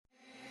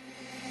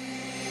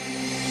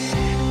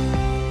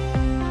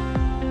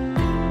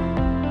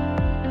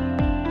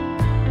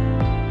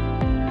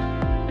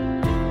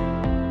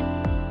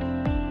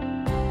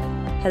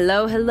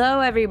Hello,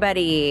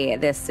 everybody.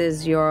 This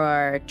is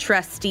your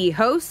trusty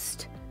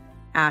host,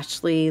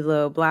 Ashley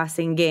Low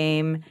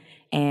Blassingame,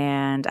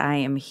 and I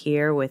am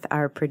here with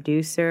our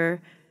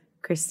producer,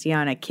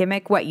 Christiana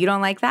Kimmick. What, you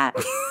don't like that?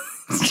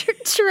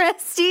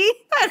 Trusty?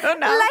 I don't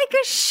know. Like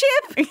a ship.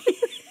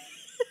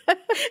 That's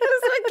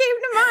what came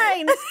to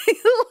mind. I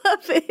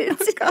love it.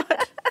 Oh,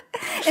 God.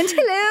 And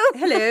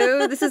hello.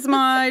 Hello, this is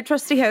my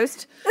trusty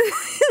host.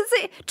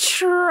 Say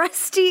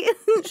trusty.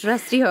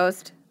 Trusty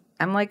host.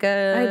 I'm like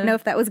I didn't know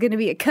if that was going to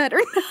be a cut or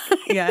not.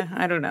 Yeah,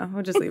 I don't know.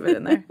 We'll just leave it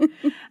in there.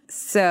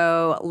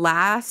 So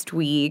last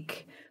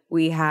week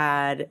we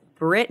had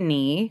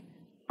Brittney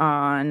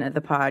on the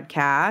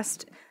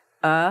podcast.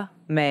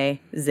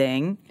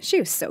 Amazing. She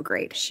was so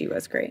great. She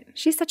was great.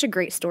 She's such a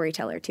great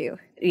storyteller, too.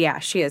 Yeah,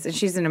 she is. And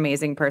she's an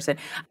amazing person.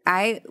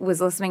 I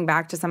was listening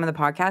back to some of the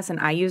podcasts and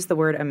I use the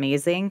word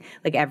amazing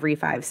like every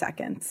 5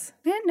 seconds.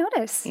 I didn't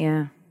notice.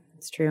 Yeah,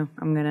 it's true.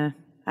 I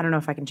don't know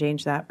if I can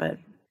change that, but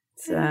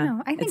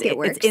I think it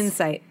works. It's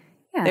insight.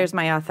 Yeah. There's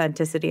my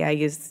authenticity. I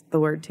use the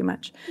word too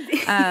much.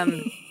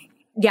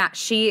 Yeah,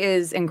 she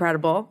is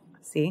incredible.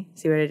 See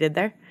what I did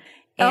there?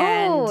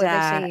 And,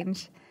 the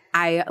change.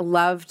 I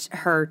loved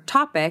her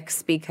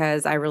topics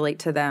because I relate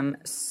to them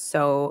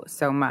so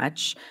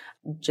much.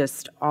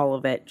 Just all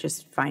of it,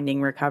 just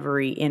finding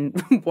recovery in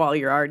while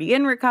you're already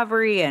in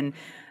recovery, and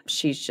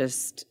she's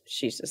just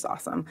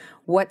awesome.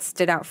 What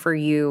stood out for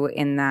you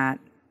in that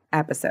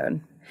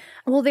episode?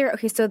 Well,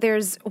 so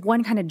there's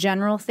one kind of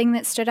general thing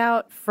that stood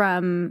out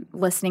from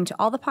listening to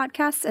all the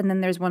podcasts, and then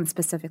there's one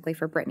specifically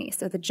for Brittney.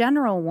 So the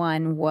general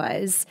one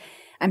was,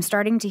 I'm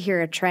starting to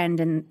hear a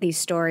trend in these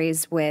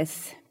stories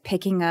with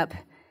picking up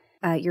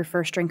your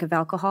first drink of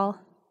alcohol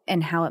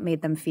and how it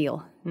made them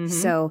feel. Mm-hmm.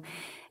 So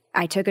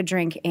I took a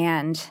drink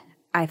and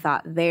I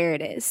thought, there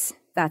it is.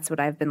 That's what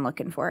I've been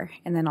looking for.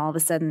 And then all of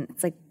a sudden,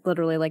 it's like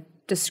literally like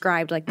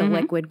described like the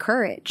liquid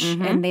courage.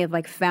 Mm-hmm. And they've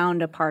like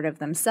found a part of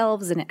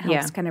themselves, and it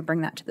helps kind of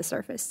bring that to the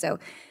surface. So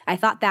I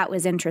thought that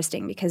was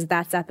interesting because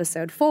that's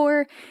episode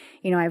 4.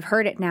 You know, I've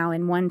heard it now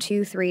in 1,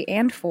 2, 3,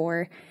 and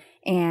 4.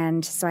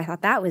 And so I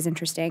thought that was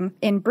interesting.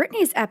 In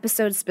Brittney's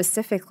episode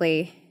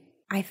specifically,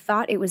 I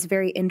thought it was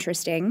very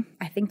interesting.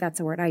 I think that's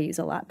a word I use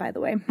a lot, by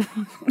the way.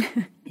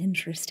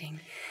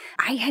 Interesting.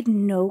 I had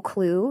no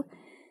clue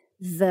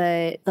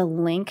the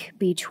link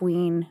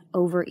between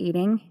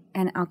overeating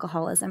and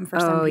alcoholism for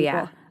some people.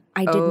 Yeah.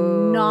 I did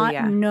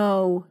not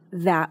know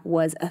that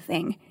was a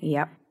thing.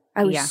 Yep.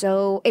 I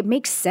was it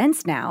makes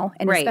sense now.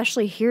 And right.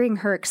 especially hearing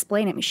her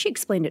explain it. I mean, she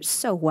explained it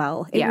so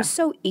well. It was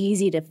so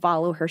easy to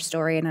follow her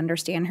story and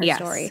understand her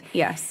story.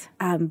 Yes.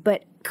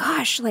 But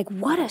gosh, like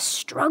what a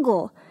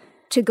struggle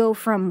to go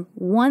from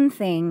one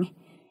thing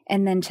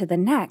and then to the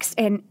next.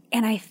 And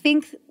I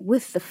think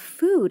with the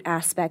food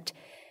aspect,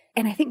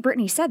 and I think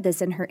Brittney said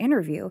this in her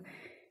interview,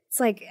 it's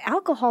like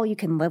alcohol you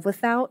can live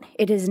without.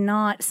 It is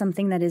not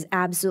something that is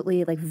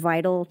absolutely like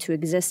vital to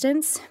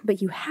existence,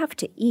 but you have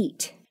to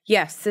eat.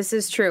 Yes, this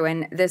is true.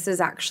 And this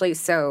is actually,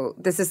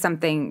 this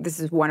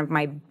is one of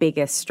my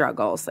biggest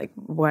struggles. Like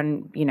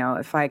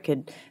if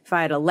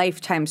I had a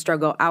lifetime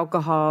struggle,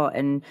 alcohol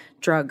and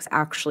drugs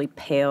actually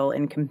pale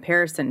in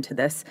comparison to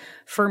this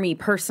for me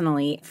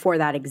personally for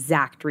that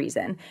exact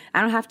reason. I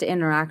don't have to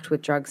interact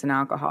with drugs and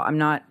alcohol. I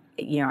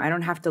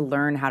don't have to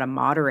learn how to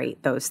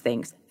moderate those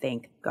things,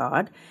 thank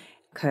God,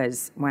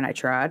 because when I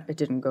tried, it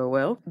didn't go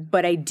well.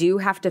 But I do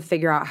have to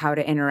figure out how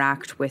to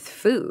interact with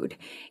food.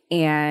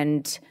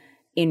 And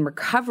in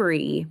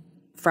recovery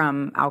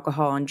from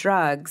alcohol and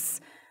drugs,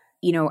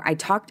 we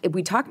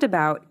talked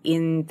about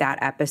in that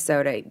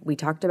episode, we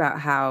talked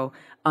about how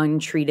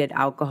untreated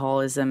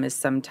alcoholism is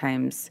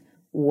sometimes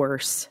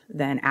worse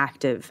than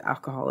active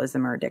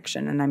alcoholism or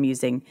addiction. And I'm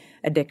using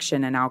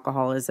addiction and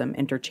alcoholism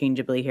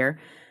interchangeably here.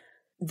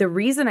 The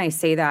reason I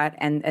say that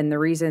and the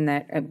reason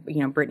that,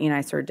 Brittney and I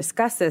sort of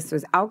discussed this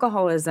was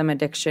alcoholism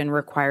addiction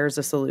requires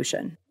a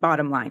solution.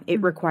 Bottom line,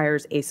 it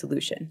requires a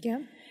solution. Yeah.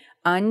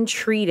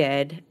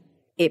 Untreated,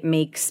 it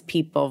makes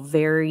people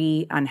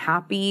very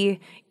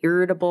unhappy,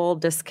 irritable,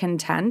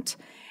 discontent.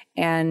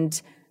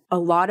 And a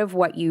lot of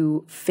what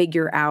you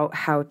figure out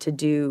how to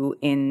do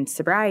in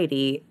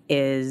sobriety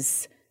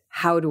is,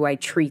 how do I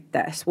treat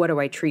this? What do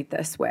I treat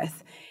this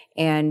with?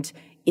 And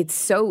it's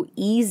so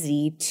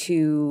easy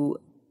to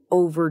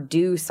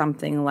overdo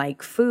something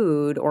like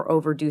food or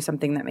overdo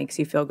something that makes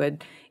you feel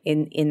good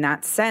in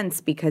that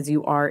sense because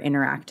you are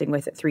interacting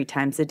with it 3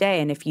 times a day.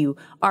 And if you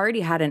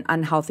already had an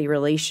unhealthy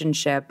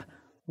relationship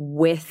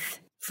with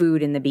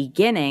food in the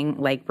beginning,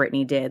 like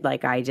Brittney did,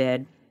 like I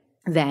did,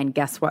 then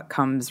guess what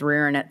comes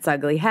rearing its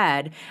ugly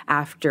head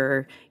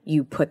after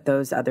you put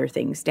those other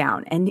things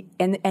down. And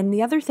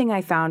the other thing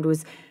I found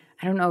was,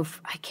 I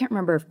can't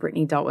remember if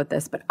Brittney dealt with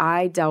this, but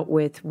I dealt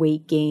with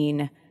weight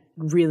gain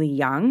really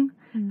young.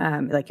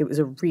 Like it was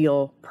a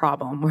real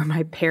problem where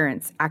my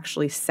parents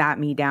actually sat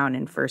me down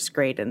in first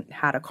grade and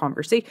had a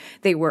conversation.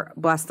 They were,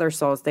 bless their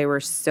souls, they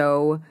were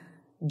so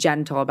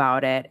gentle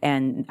about it,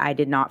 and I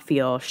did not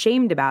feel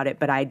shamed about it,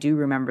 but I do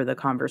remember the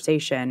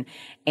conversation.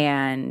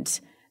 And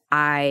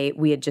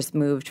we had just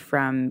moved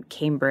from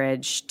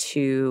Cambridge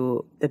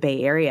to the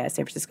Bay Area,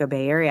 San Francisco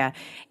Bay Area,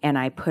 and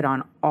I put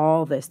on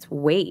all this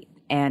weight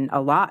and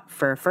a lot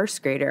for a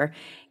first grader.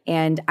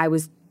 And I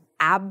was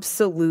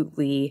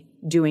absolutely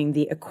doing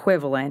the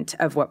equivalent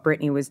of what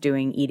Brittney was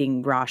doing,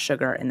 eating raw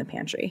sugar in the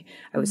pantry.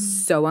 I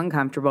was so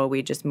uncomfortable.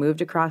 We just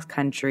moved across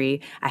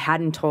country. I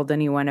hadn't told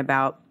anyone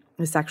about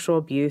the sexual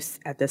abuse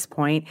at this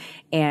point,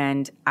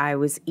 and I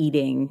was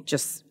eating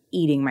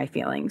my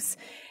feelings.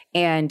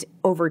 And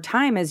over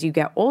time, as you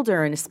get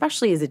older, and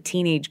especially as a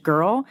teenage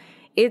girl,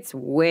 it's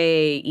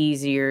way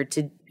easier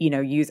to,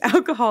 use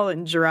alcohol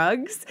and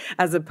drugs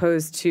as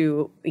opposed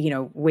to,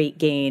 weight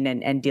gain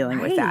and dealing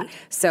with that.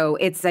 So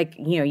it's like,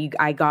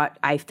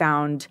 I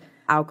found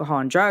alcohol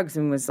and drugs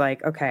and was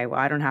like, okay, well,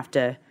 I don't have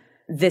to,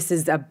 this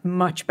is a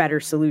much better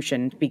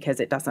solution because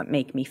it doesn't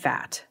make me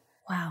fat.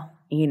 Wow.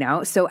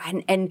 So,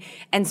 and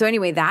so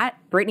anyway, that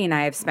Brittney and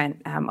I have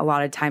spent a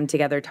lot of time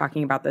together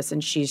talking about this,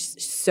 and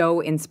she's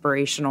so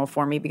inspirational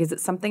for me because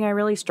it's something I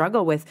really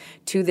struggle with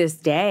to this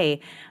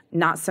day.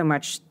 Not so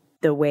much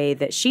the way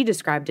that she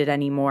described it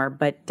anymore,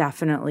 but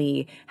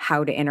definitely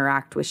how to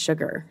interact with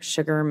sugar.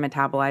 Sugar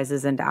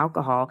metabolizes into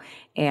alcohol,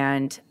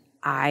 and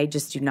I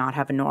just do not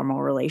have a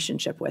normal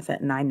relationship with it,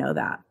 and I know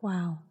that.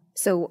 Wow.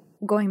 So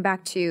going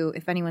back to,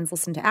 if anyone's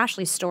listened to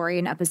Ashley's story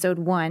in episode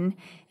 1,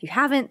 if you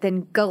haven't,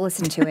 then go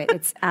listen to it.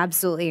 It's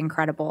absolutely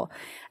incredible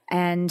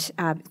and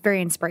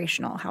very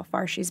inspirational how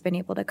far she's been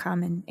able to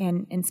come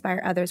and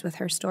inspire others with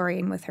her story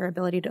and with her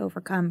ability to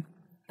overcome.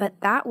 But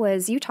that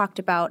was, you talked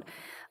about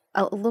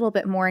a little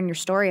bit more in your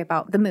story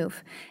about the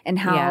move and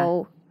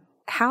how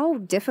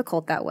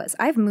difficult that was.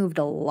 I've moved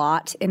a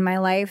lot in my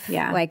life.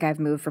 Yeah. Like I've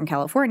moved from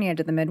California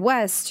to the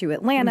Midwest to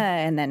Atlanta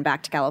and then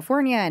back to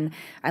California. And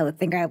I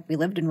think we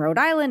lived in Rhode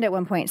Island at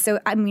one point. So,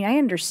 I mean, I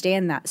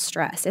understand that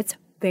stress. It's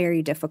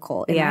very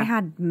difficult. And I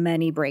had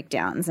many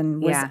breakdowns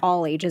and was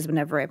all ages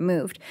whenever I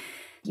moved.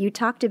 You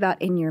talked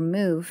about in your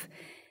move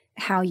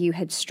how you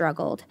had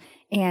struggled.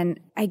 And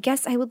I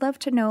guess I would love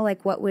to know,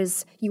 like,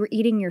 you were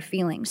eating your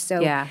feelings.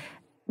 So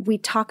we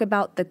talk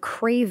about the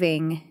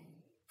craving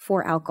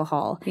for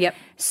alcohol. Yep.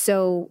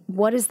 So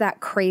what does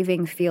that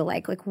craving feel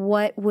like? Like,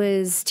 what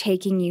was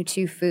taking you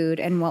to food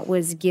and what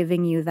was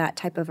giving you that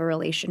type of a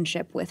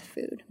relationship with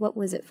food? What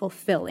was it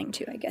fulfilling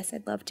to? I guess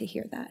I'd love to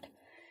hear that.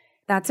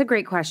 That's a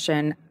great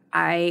question.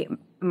 My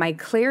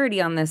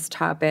clarity on this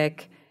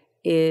topic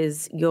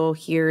you'll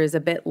hear is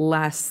a bit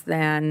less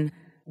than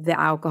the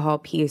alcohol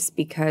piece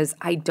because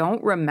I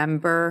don't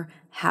remember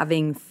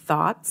having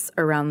thoughts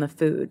around the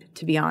food,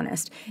 to be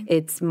honest.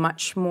 It's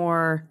much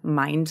more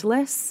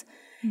mindless.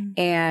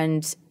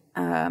 And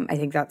I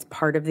think that's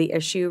part of the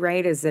issue,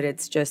 right? Is that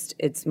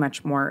it's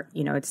much more,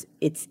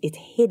 it's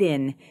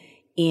hidden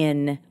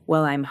in,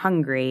 well, I'm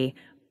hungry,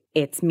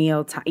 it's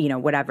meal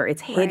time, whatever.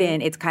 It's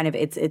hidden. It's kind of,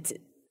 it's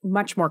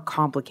much more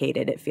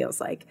complicated, it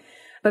feels like.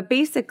 But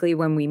basically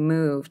when we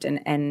moved,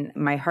 and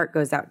my heart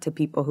goes out to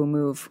people who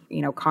move,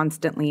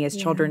 constantly as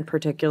children,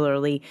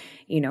 particularly,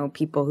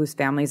 people whose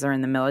families are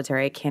in the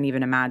military, I can't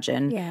even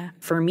imagine. Yeah.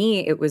 For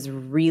me, it was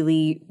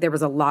there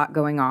was a lot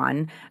going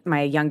on.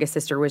 My youngest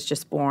sister was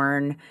just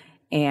born.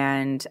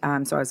 And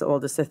so I was the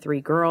oldest of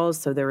 3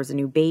 girls. So there was a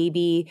new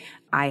baby.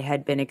 I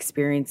had been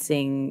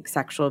experiencing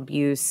sexual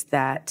abuse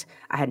that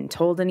I hadn't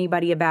told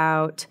anybody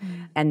about.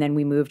 And then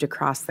we moved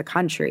across the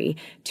country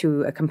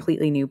to a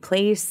completely new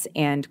place.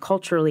 And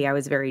culturally, I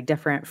was very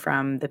different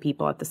from the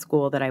people at the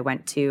school that I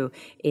went to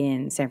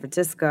in San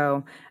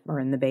Francisco, or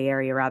in the Bay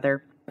Area,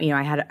 rather.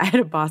 I had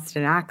a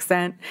Boston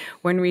accent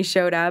when we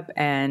showed up,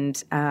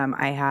 and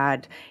I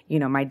had,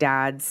 my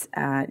dad's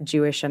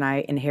Jewish, and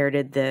I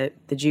inherited the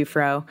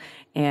Jewfro,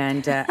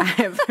 and I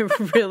have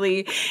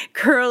really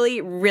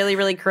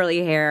really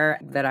curly hair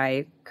that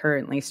I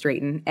currently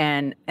straighten,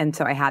 and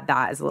so I had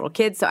that as a little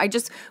kid. So I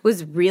just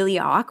was really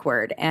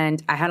awkward,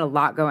 and I had a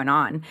lot going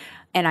on,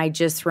 and I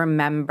just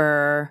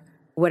remember.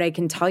 What I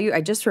can tell you, I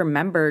just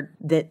remembered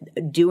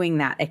that doing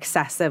that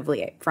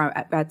excessively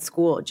at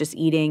school, just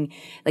eating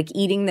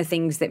the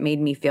things that made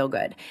me feel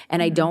good.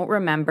 And I don't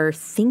remember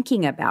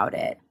thinking about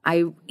it.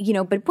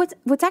 But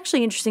what's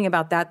actually interesting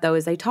about that though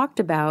is I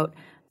talked about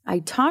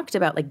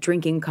like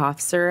drinking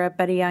cough syrup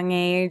at a young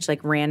age,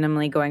 like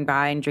randomly going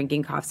by and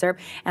drinking cough syrup.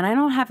 And I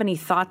don't have any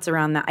thoughts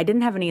around that. I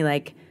didn't have any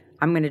like,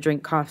 I'm going to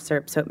drink cough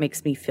syrup so it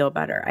makes me feel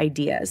better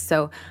ideas.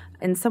 So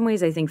in some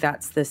ways, I think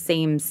that's the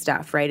same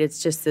stuff, right?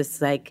 It's just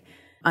this like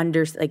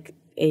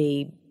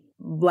a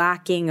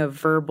lacking of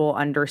verbal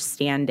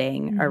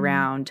understanding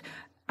around,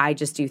 I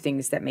just do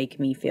things that make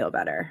me feel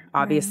better.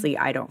 Obviously,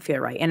 I don't feel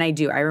right. And I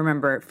do. I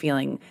remember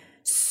feeling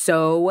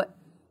so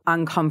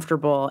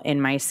uncomfortable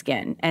in my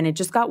skin, and it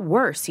just got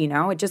worse.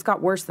 It just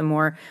got worse the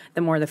more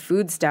the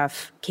food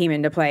stuff came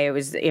into play.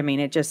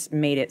 It just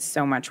made it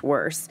so much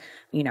worse.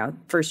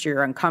 First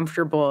you're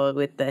uncomfortable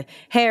with the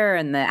hair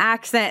and the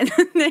accent,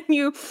 and then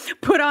you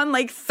put on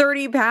like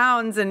 30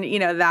 pounds, and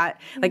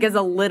that like as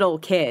a little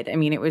kid,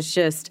 it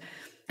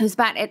was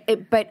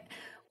bad. But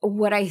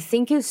what I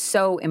think is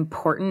so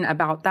important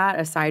about that,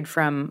 aside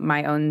from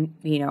my own,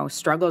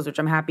 struggles, which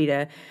I'm happy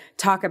to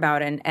talk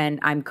about, and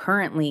I'm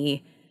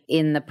currently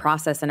in the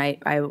process, and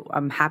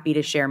I'm happy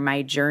to share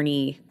my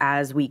journey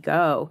as we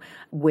go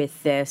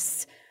with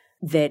this,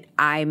 that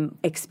I'm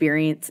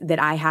experienced, that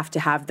I have to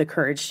have the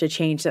courage to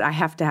change, that I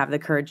have to have the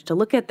courage to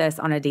look at this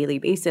on a daily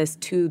basis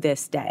to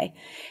this day.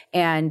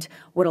 And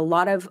what a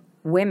lot of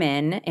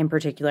women in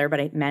particular,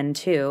 but men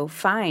too,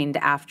 find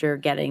after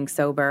getting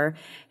sober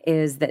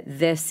is that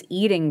this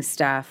eating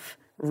stuff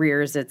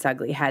rears its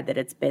ugly head, that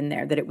it's been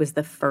there, that it was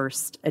the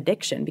first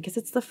addiction because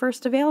it's the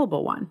first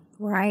available one.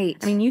 Right.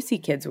 I mean, you see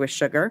kids with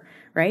sugar,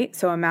 right?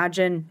 So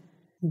imagine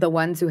the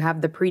ones who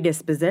have the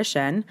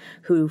predisposition,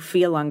 who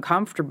feel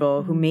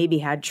uncomfortable, who maybe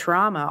had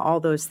trauma, all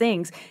those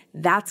things,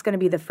 that's going to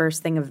be the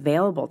first thing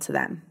available to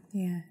them.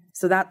 Yeah.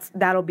 So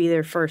that'll be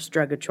their first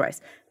drug of choice.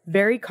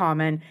 Very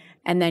common.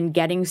 And then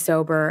getting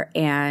sober,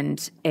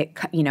 and it,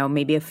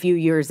 maybe a few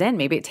years in,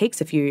 maybe it takes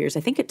a few years. I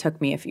think it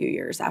took me a few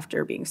years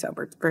after being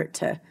sober for it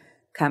to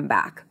come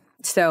back.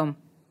 So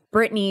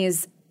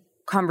Brittney's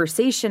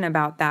conversation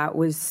about that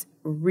was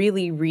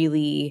really,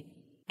 really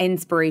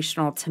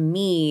inspirational to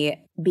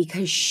me,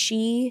 because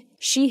she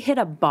hit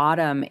a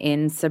bottom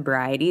in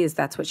sobriety, as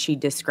that's what she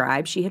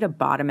described. She hit a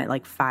bottom at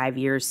like 5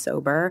 years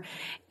sober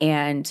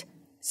and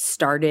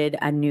started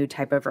a new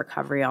type of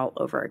recovery all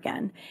over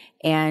again.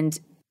 And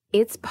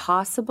it's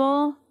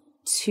possible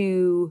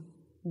to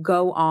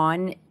go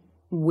on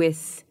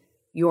with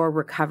your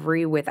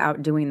recovery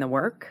without doing the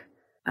work.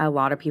 A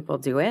lot of people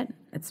do it.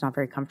 It's not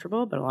very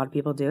comfortable, but a lot of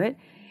people do it.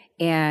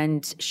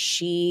 And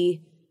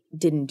she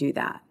didn't do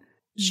that.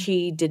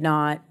 She did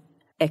not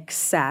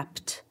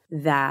accept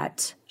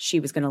that she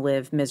was going to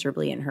live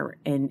miserably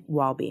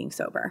while being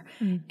sober.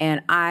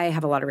 And I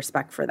have a lot of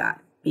respect for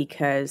that,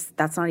 because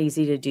that's not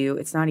easy to do.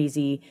 It's not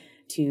easy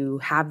to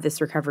have this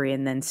recovery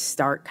and then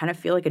kind of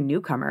feel like a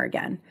newcomer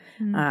again,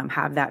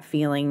 have that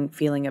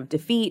feeling of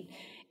defeat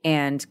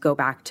and go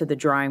back to the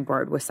drawing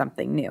board with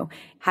something new.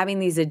 Having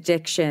these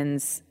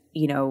addictions,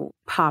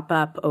 pop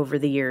up over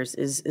the years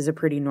is a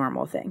pretty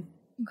normal thing.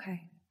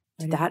 Okay.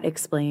 Did that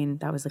explain?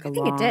 That was like I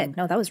think it did.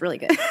 No, that was really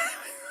good.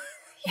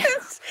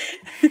 Yes.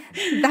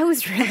 That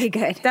was really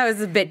good. That was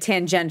a bit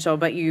tangential,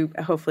 but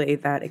hopefully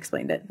that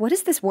explained it. What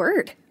is this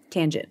word?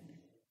 Tangent.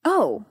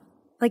 Oh,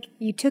 like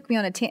you took me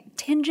on a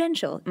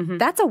tangential.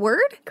 That's a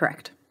word?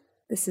 Correct.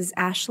 This is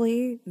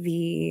Ashley,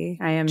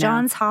 I am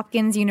Johns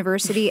Hopkins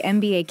University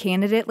MBA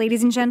candidate,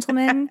 ladies and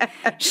gentlemen.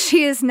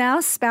 She is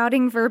now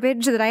spouting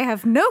verbiage that I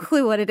have no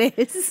clue what it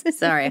is.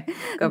 Sorry.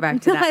 Go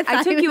back to that.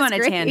 I took you on a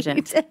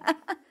tangent.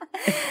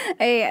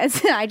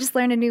 I just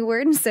learned a new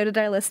word, and so did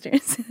our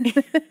listeners.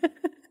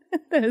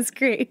 That was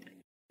great.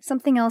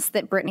 Something else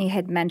that Brittney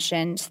had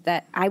mentioned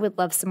that I would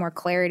love some more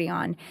clarity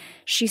on.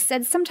 She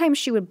said sometimes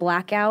she would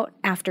black out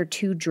after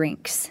 2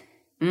 drinks.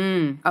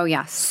 Oh,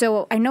 yes.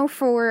 So I know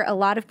for a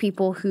lot of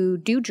people who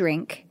do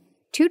drink,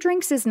 2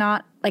 drinks is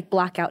not like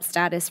blackout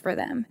status for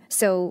them.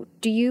 So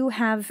do you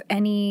have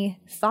any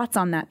thoughts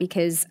on that?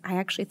 Because I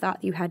actually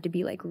thought you had to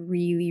be like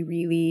really,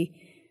 really,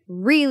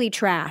 really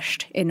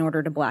trashed in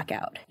order to black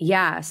out.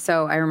 Yeah,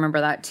 so I remember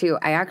that too.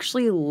 I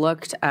actually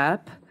looked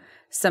up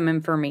some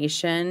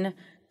information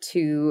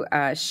to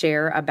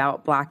share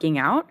about blacking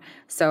out.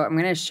 So I'm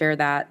going to share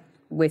that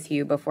with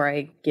you before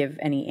I give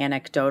any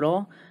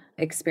anecdotal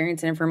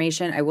experience and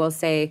information. I will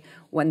say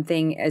one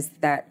thing is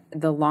that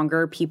the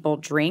longer people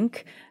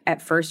drink,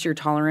 at first your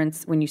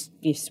tolerance,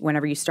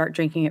 whenever you start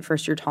drinking, at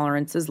first your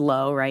tolerance is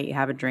low, right? You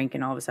have a drink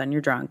and all of a sudden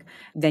you're drunk.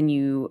 Then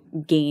you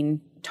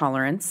gain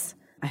tolerance.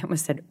 I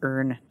almost said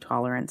earn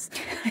tolerance.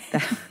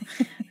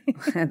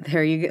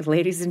 There you go,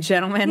 ladies and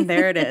gentlemen,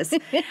 there it is.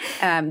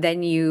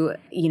 Then you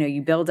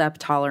build up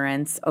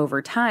tolerance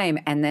over time,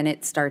 and then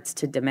it starts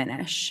to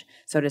diminish.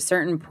 So at a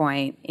certain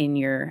point in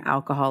your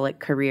alcoholic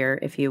career,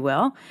 if you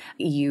will,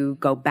 you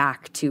go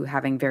back to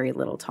having very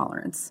little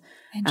tolerance.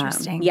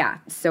 Interesting. Yeah.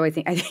 So I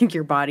think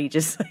your body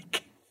just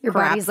like your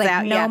body's like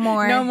out.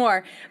 no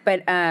more.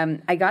 But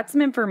I got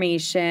some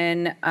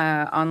information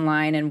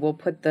online, and we'll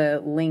put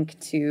the link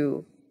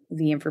to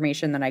the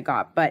information that I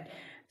got. But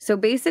so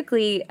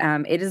basically,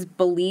 it is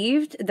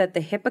believed that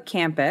the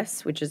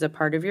hippocampus, which is a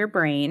part of your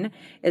brain,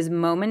 is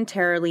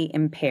momentarily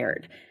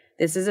impaired.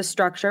 This is a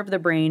structure of the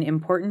brain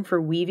important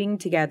for weaving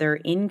together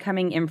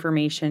incoming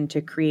information to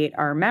create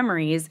our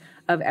memories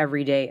of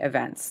everyday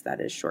events.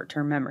 That is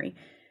short-term memory.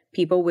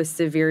 People with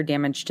severe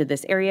damage to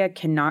this area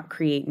cannot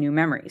create new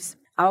memories.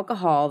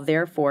 Alcohol,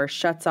 therefore,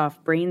 shuts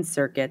off brain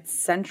circuits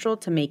central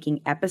to making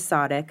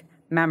episodic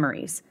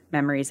memories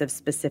of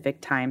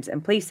specific times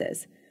and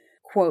places.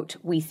 Quote,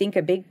 we think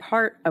a big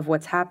part of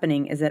what's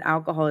happening is that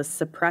alcohol is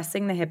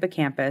suppressing the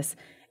hippocampus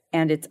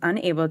and it's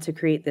unable to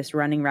create this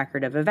running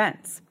record of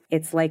events.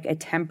 It's like a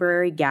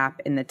temporary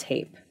gap in the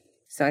tape.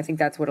 So I think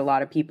that's what a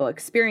lot of people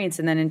experience.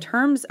 And then in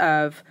terms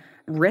of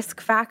risk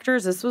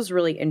factors, this was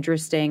really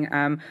interesting.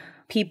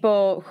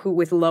 People who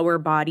with lower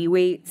body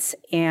weights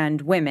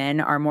and women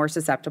are more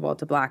susceptible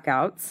to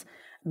blackouts.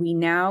 We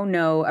now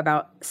know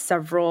about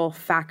several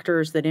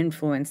factors that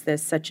influence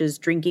this, such as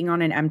drinking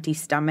on an empty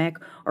stomach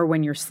or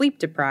when you're sleep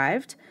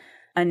deprived.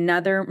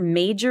 Another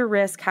major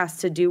risk has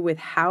to do with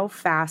how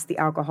fast the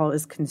alcohol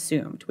is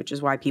consumed, which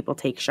is why people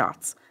take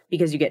shots,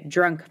 because you get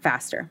drunk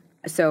faster.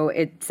 So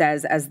it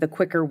says, as the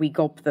quicker we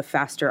gulp, the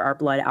faster our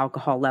blood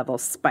alcohol level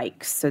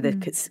spikes. So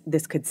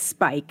this could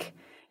spike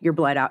your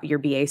your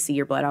BAC,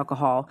 your blood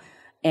alcohol,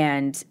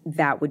 and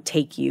that would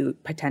take you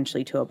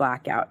potentially to a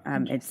blackout.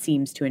 It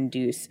seems to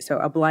induce. So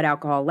a blood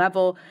alcohol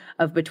level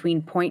of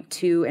between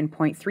 0.2 and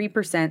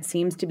 0.3%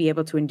 seems to be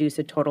able to induce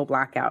a total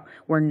blackout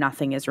where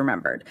nothing is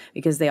remembered,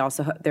 because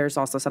there's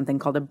also something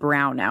called a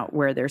brownout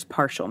where there's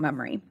partial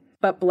memory.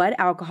 But blood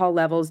alcohol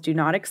levels do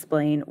not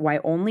explain why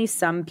only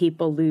some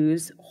people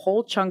lose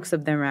whole chunks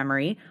of their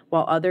memory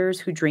while others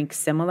who drink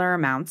similar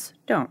amounts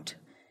don't.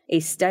 A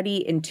study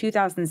in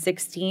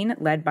 2016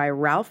 led by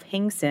Ralph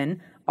Hingson,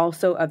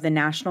 also of the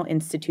National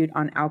Institute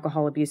on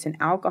Alcohol Abuse and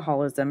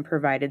Alcoholism,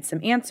 provided some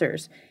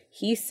answers.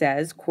 He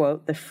says,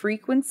 quote, "The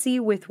frequency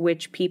with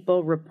which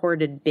people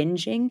reported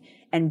binging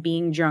and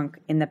being drunk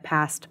in the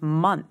past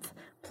month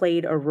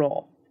played a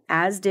role,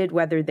 as did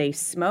whether they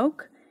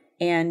smoke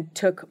and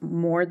took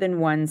more than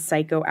one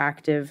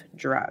psychoactive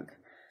drug."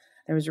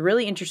 There was a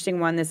really interesting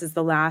one. This is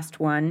the last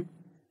one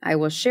I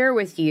will share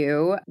with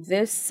you.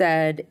 This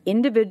said,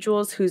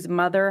 individuals whose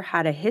mother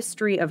had a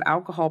history of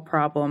alcohol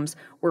problems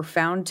were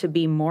found to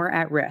be more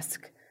at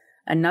risk.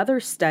 Another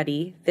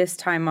study, this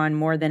time on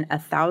more than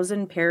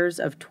 1,000 pairs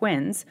of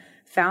twins,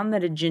 found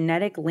that a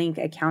genetic link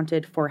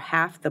accounted for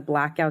half the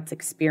blackouts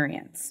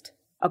experienced.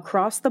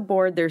 Across the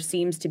board, there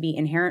seems to be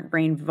inherent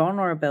brain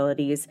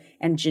vulnerabilities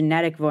and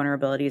genetic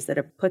vulnerabilities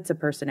that puts a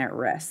person at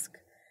risk.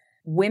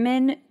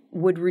 Women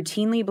would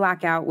routinely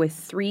black out with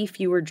 3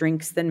 fewer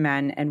drinks than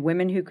men, and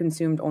women who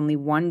consumed only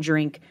 1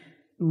 drink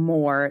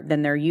more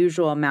than their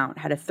usual amount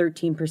had a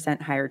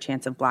 13% higher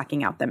chance of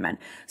blacking out than men.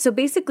 So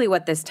basically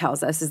what this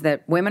tells us is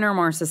that women are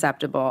more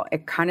susceptible.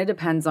 It kind of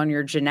depends on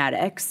your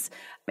genetics.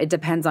 It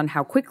depends on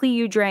how quickly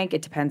you drank.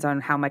 It depends on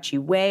how much you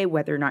weigh,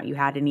 whether or not you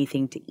had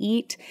anything to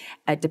eat.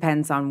 It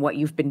depends on what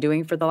you've been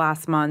doing for the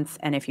last month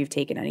and if you've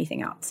taken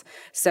anything else.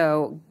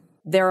 So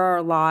there are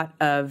a lot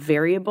of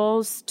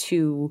variables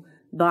to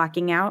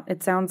blacking out,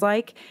 it sounds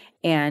like.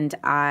 And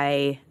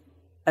I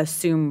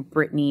assume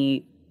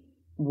Brittney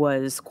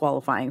was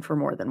qualifying for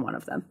more than one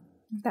of them.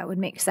 That would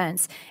make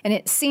sense. And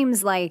it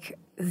seems like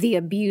the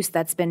abuse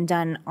that's been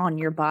done on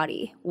your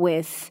body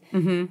with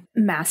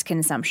mass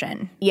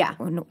consumption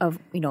of,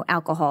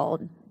 alcohol,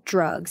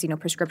 drugs,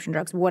 prescription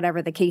drugs,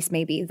 whatever the case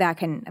may be, that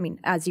can,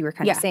 as you were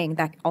kind of saying,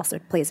 that also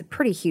plays a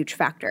pretty huge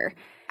factor.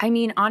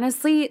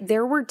 Honestly,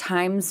 there were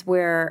times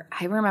where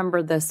I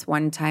remember this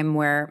one time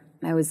where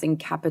I was in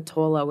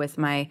Capitola with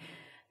my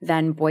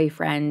then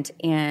boyfriend,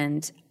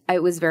 and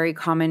it was very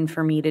common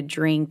for me to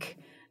drink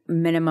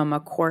minimum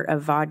a quart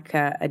of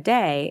vodka a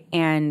day.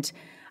 And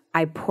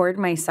I poured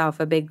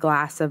myself a big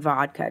glass of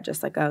vodka,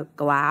 just like a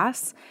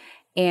glass,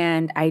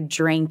 and I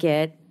drank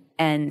it,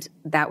 and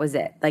that was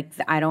it. Like,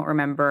 I don't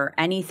remember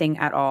anything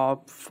at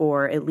all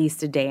for at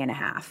least a day and a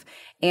half.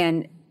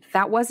 And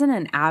that wasn't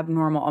an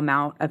abnormal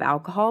amount of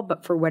alcohol,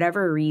 but for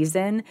whatever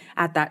reason,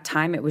 at that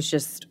time, it was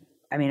just,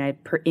 I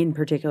in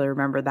particular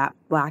remember that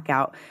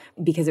blackout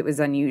because it was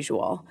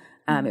unusual.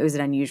 It was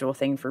an unusual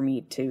thing for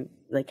me to,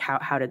 like,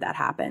 how did that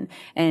happen?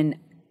 And,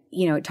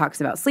 it talks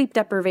about sleep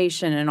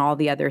deprivation and all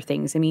the other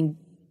things.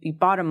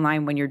 Bottom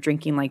line, when you're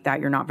drinking like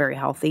that, you're not very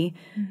healthy.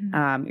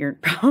 You're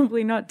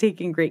probably not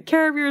taking great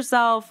care of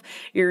yourself.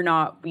 You're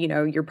not,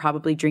 you're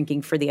probably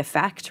drinking for the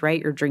effect, right?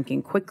 You're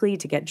drinking quickly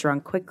to get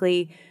drunk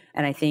quickly.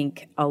 And I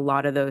think a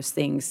lot of those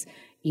things,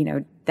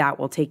 that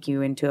will take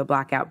you into a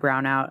blackout,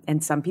 brownout.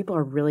 And some people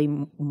are really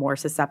more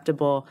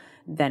susceptible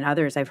than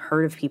others. I've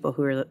heard of people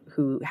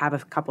who have a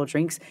couple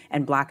drinks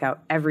and black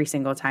out every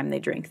single time they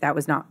drink. That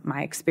was not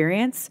my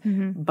experience,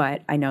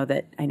 but I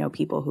know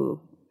people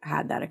who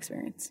had that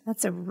experience.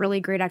 That's a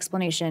really great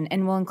explanation.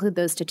 And we'll include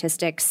those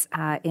statistics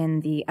in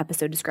the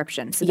episode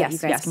description so that you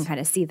guys can kind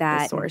of see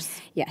that. The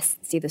source.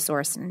 See the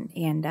source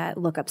and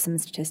look up some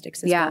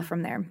statistics as well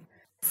from there.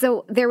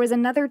 So there was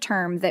another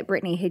term that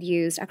Brittney had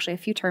used, actually a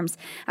few terms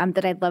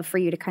that I'd love for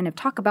you to kind of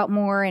talk about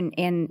more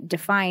and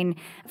define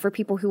for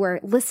people who are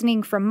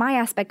listening from my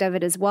aspect of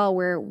it as well,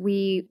 where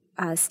we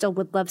still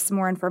would love some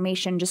more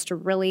information just to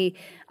really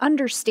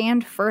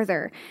understand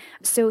further.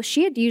 So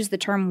she had used the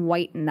term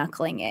white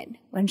knuckling it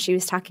when she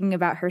was talking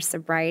about her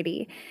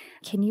sobriety.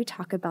 Can you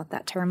talk about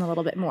that term a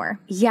little bit more?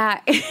 Yeah.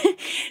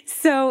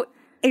 So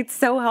it's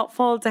so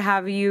helpful to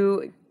have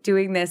you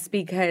doing this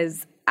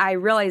because I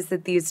realize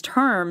that these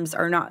terms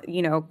are not,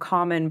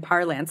 common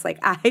parlance. Like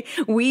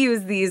we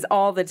use these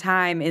all the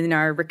time in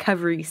our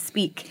recovery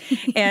speak.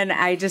 And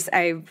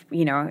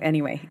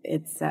anyway,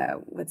 it's,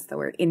 what's the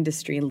word?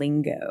 Industry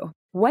lingo.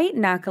 White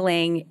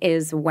knuckling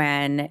is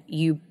when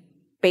you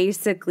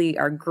basically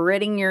are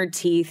gritting your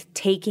teeth,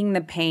 taking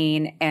the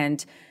pain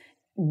and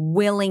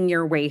willing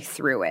your way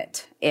through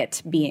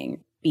it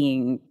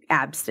being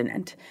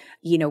abstinent.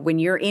 When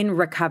you're in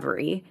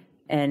recovery,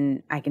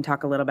 And I can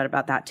talk a little bit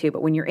about that too.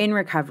 But when you're in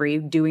recovery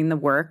doing the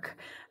work,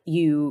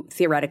 you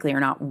theoretically are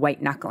not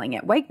white knuckling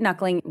it. White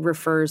knuckling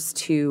refers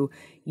to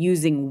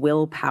using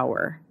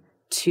willpower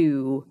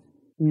to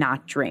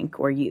not drink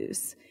or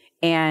use.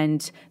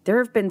 And there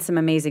have been some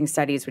amazing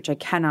studies, which I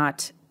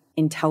cannot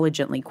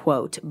intelligently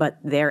quote, but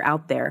they're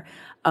out there,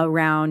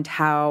 around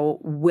how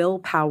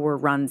willpower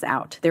runs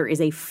out. There is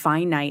a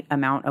finite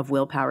amount of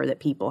willpower that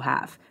people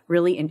have.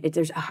 Really,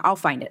 and I'll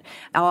find it.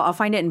 I'll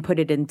find it and put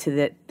it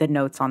into the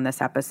notes on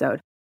this episode.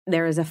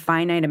 There is a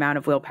finite amount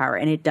of willpower,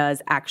 and it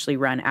does actually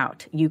run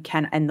out.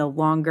 And the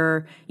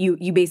longer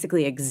you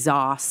basically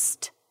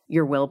exhaust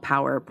your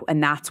willpower,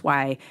 and that's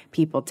why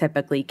people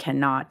typically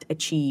cannot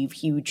achieve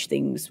huge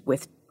things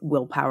with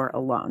willpower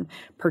alone,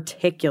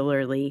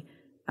 particularly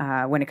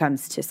when it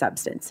comes to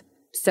substance.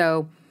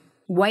 So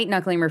white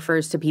knuckling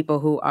refers to people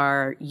who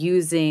are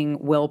using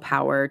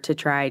willpower to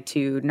try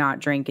to not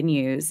drink and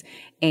use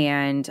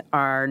and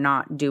are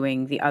not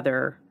doing the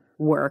other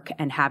work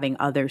and having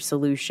other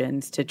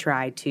solutions to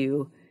try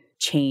to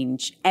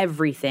change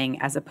everything,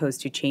 as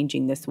opposed to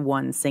changing this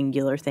one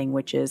singular thing,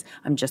 which is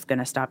I'm just going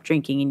to stop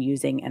drinking and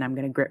using, and I'm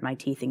going to grit my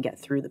teeth and get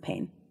through the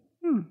pain.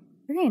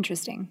 Very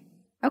interesting.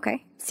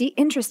 Okay. See,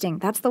 interesting.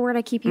 That's the word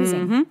I keep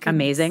using.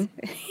 Amazing.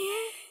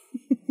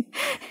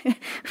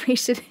 We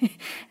should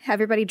have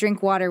everybody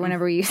drink water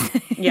whenever we use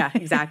it. Yeah,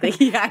 exactly.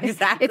 Yeah,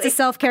 exactly. It's a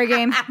self-care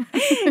game.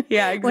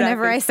 Yeah, exactly.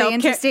 Whenever I say self-care.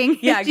 Interesting.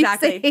 Yeah,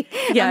 exactly.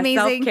 Yeah,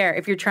 amazing. Self-care.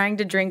 If you're trying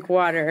to drink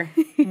water,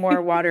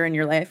 more water in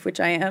your life, which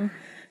I am.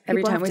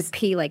 Every People time have to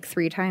pee like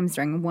 3 times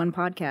during one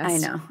podcast. I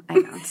know.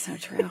 It's so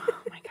true. Oh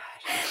my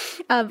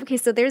gosh. Okay,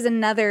 so there's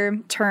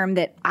another term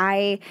that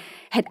I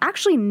had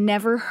actually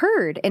never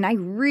heard, and I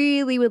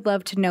really would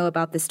love to know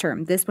about this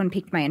term. This one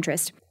piqued my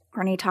interest.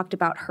 Brittney talked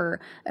about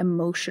her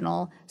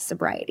emotional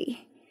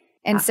sobriety.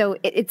 And so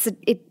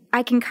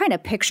I can kind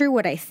of picture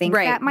what I think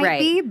that might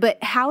be,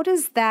 but how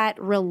does that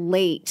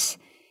relate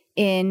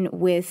in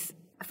with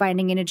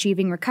finding and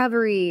achieving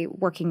recovery,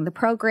 working the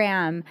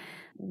program?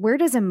 Where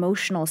does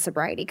emotional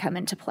sobriety come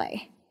into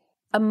play?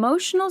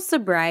 Emotional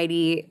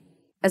sobriety.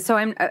 So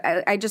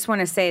I just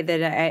want to say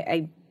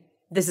that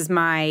this is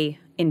my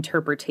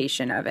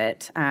interpretation of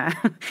it. I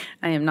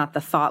am not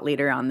the thought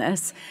leader on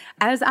this.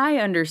 As I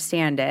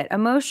understand it,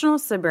 emotional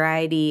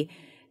sobriety,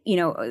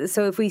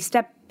 so if we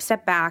step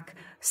back,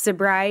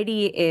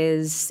 sobriety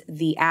is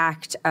the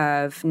act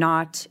of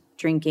not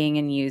drinking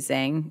and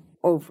using,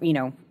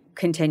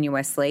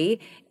 continuously,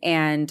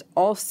 and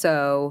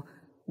also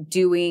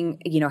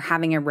doing,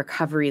 having a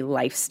recovery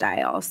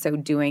lifestyle. So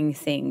doing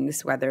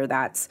things, whether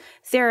that's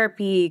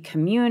therapy,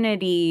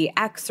 community,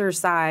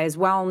 exercise,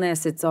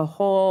 wellness, it's a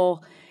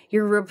whole,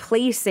 you're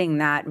replacing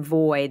that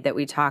void that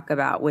we talk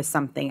about with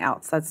something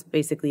else. That's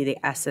basically the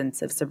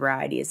essence of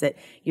sobriety, is that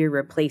you're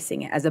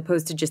replacing it, as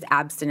opposed to just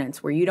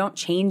abstinence, where you don't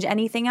change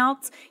anything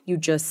else, you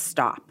just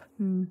stop.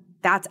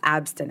 That's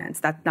abstinence.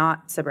 That's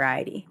not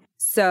sobriety.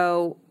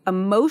 So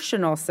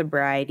emotional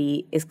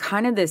sobriety is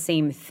kind of the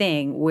same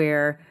thing,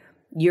 where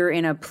you're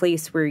in a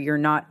place where you're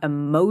not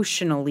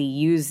emotionally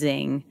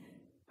using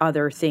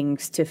other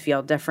things to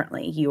feel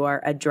differently. You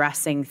are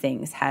addressing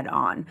things head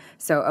on.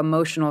 So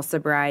emotional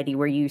sobriety,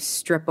 where you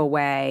strip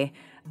away,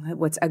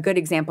 what's a good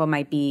example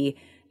might be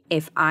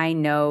if I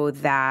know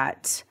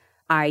that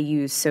I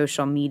use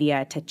social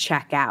media to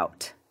check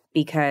out,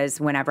 because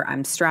whenever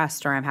I'm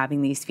stressed or I'm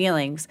having these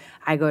feelings,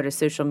 I go to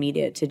social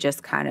media to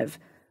just kind of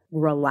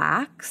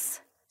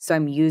relax. So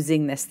I'm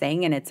using this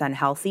thing and it's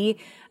unhealthy,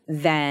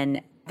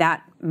 then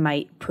that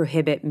might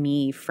prohibit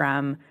me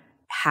from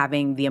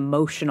having the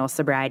emotional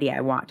sobriety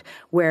I want.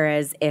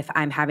 Whereas if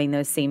I'm having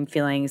those same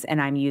feelings and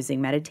I'm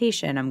using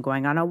meditation, I'm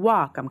going on a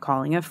walk, I'm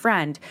calling a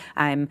friend,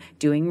 I'm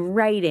doing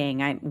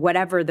writing,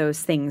 whatever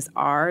those things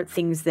are,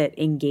 things that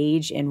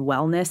engage in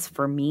wellness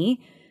for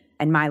me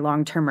and my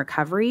long-term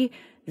recovery,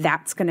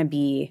 that's going to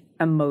be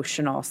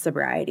emotional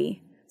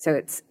sobriety.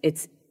 So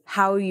it's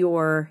how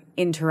you're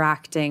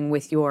interacting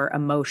with your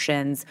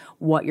emotions,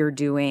 what you're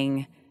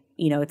doing.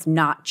 It's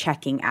not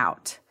checking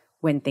out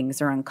when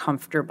things are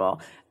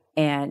uncomfortable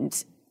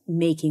and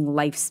making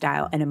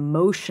lifestyle and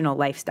emotional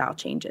lifestyle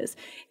changes.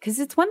 Because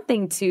it's one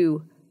thing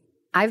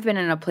I've been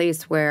in a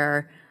place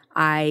where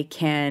I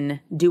can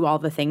do all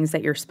the things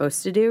that you're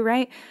supposed to do,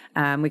 right?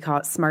 We call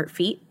it smart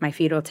feet. My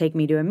feet will take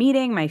me to a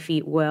meeting. My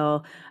feet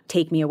will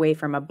take me away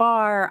from a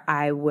bar.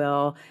 I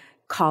will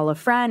call a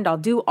friend. I'll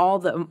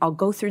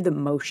go through the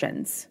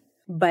motions.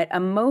 But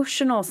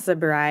emotional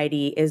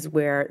sobriety is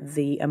where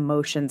the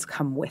emotions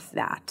come with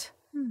that.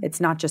 It's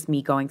not just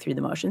me going through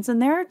the motions.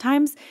 And there are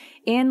times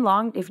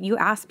if you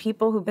ask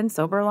people who've been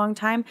sober a long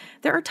time,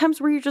 there are times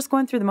where you're just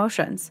going through the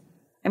motions.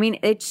 I mean,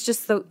 it's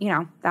just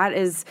that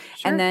is,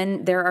 sure. And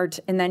then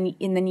and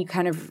then you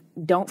kind of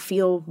don't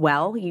feel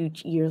well.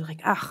 You're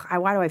like,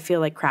 why do I feel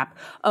like crap?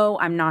 Oh,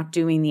 I'm not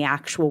doing the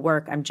actual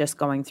work. I'm just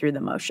going through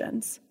the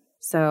motions.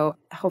 So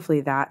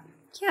hopefully that.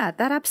 Yeah,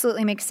 that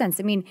absolutely makes sense.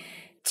 I mean,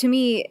 to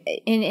me,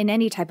 in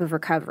any type of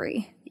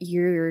recovery,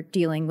 you're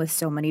dealing with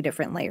so many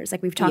different layers,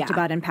 like we've talked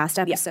about in past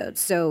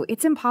episodes. Yeah. So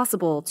it's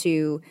impossible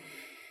to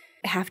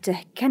have to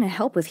kind of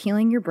help with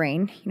healing your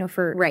brain.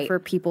 For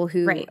people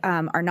who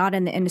are not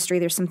in the industry,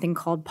 there's something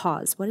called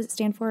PAWS. What does it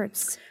stand for?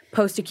 It's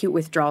post-acute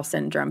withdrawal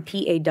syndrome,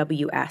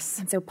 PAWS.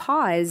 And so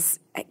PAWS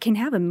can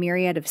have a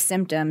myriad of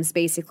symptoms,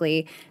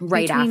 basically.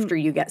 After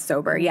you get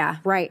sober, yeah.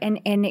 Right.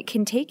 And it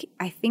can take,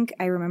 I think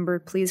I remember,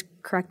 please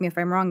correct me if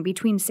I'm wrong,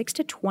 between 6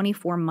 to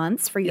 24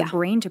 months for your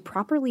brain to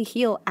properly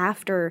heal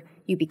after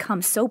you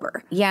become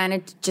sober. Yeah, and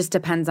it just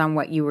depends on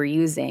what you were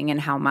using and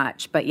how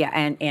much. But yeah,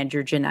 and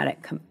your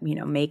genetic,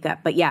 makeup.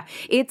 But yeah,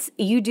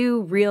 you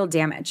do real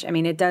damage. I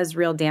mean, it does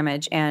real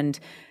damage. And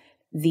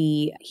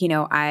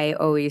I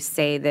always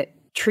say that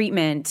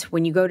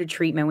when you go to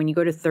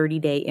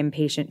 30-day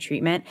inpatient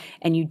treatment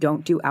and you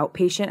don't do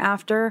outpatient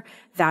after,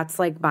 that's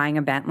like buying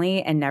a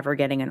Bentley and never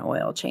getting an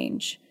oil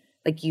change.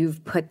 Like,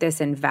 you've put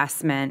this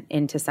investment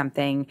into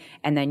something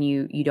and then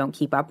you don't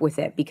keep up with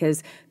it,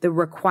 because the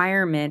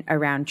requirement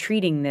around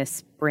treating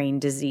this brain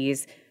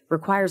disease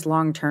requires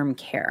long-term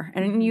care.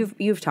 And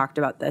you've talked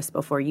about this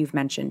before. You've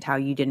mentioned how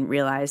you didn't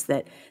realize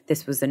that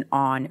this was an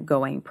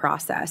ongoing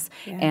process.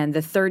 Yeah. And the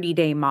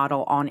 30-day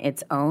model on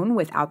its own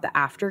without the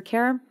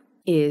aftercare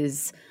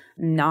is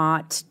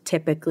not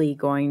typically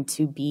going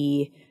to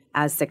be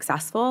as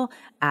successful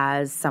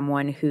as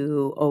someone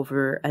who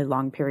over a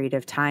long period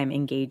of time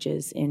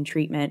engages in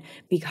treatment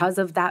because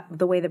of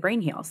the way the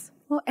brain heals.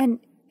 Well, and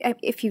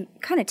if you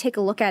kind of take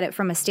a look at it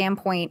from a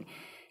standpoint,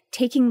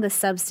 taking the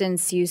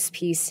substance use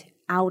piece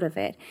out of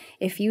it,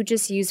 if you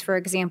just use, for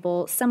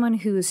example, someone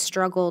who's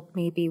struggled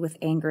maybe with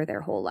anger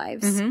their whole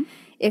lives,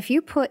 if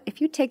you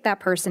take that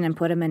person and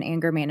put them in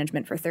anger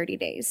management for 30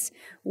 days,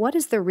 what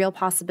is the real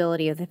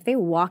possibility of if they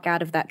walk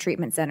out of that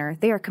treatment center,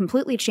 they are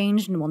completely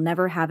changed and will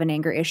never have an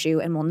anger issue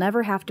and will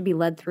never have to be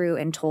led through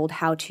and told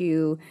how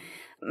to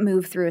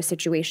move through a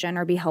situation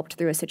or be helped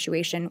through a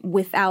situation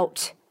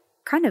without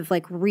kind of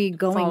like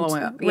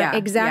following. Yeah,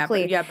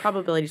 exactly. Yeah,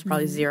 probability is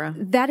probably zero.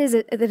 That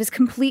is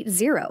complete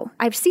zero.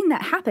 I've seen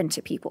that happen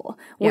to people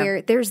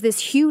where there's this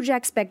huge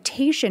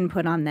expectation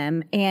put on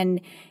them,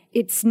 and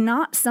it's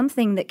not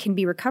something that can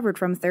be recovered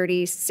from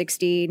 30,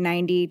 60,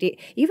 90,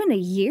 even a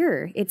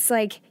year. It's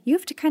like you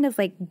have to kind of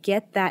like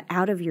get that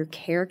out of your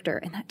character,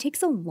 and that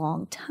takes a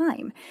long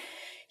time.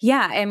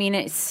 Yeah, I mean,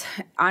 it's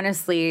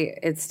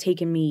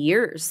taken me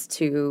years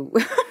to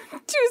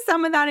do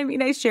some of that. I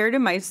mean, I shared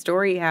in my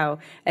story how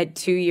at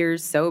 2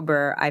 years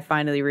sober, I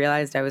finally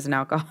realized I was an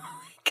alcoholic.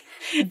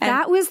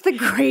 That was the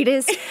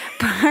greatest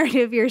part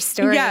of your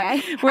story. Yeah,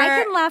 I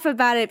can laugh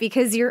about it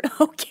because you're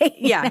okay.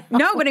 Yeah. Now.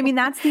 No, but I mean,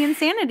 that's the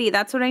insanity.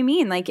 That's what I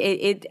mean. Like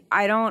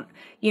I don't,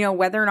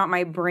 whether or not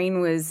my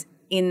brain was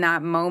in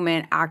that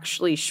moment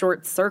actually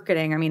short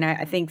circuiting. I mean,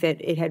 I think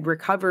that it had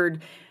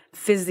recovered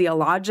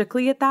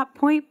physiologically at that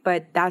point,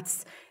 but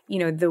that's,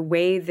 the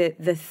way that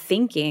the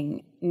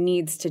thinking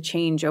needs to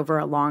change over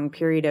a long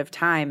period of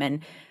time.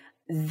 And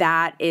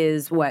that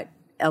is what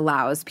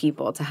allows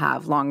people to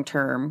have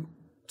long-term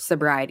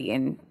sobriety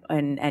in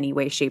any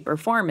way, shape, or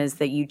form, is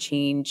that you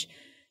change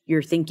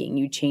your thinking,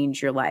 you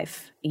change your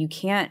life. You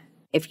can't,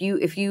 if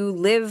you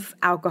live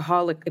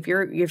alcoholic, if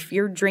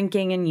you're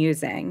drinking and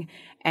using,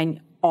 and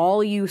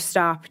all you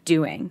stop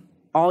doing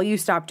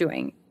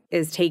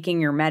is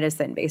taking your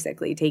medicine,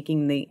 basically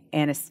taking the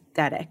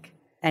anesthetic,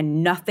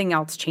 and nothing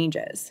else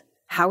changes,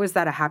 how is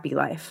that a happy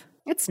life?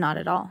 It's not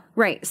at all.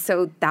 Right.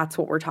 So that's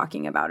what we're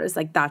talking about, is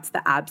like, that's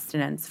the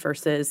abstinence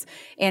versus,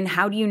 and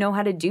how do you know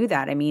how to do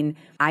that? I mean,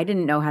 I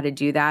didn't know how to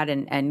do that,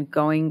 and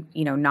going,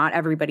 not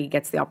everybody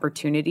gets the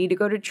opportunity to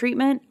go to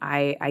treatment.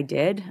 I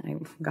did. I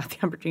got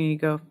the opportunity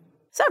to go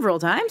several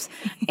times.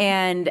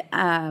 And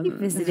you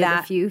visited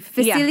a few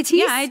facilities.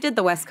 Yeah, I did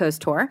the West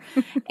Coast tour.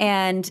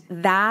 And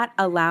that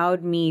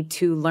allowed me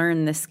to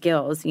learn the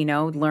skills,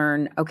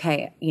 learn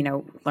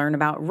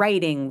about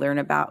writing,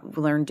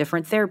 learn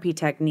different therapy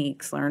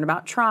techniques, learn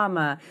about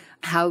trauma,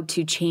 how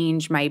to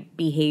change my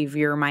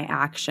behavior, my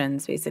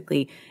actions,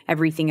 basically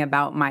everything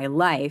about my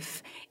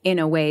life in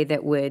a way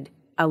that would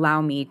allow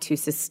me to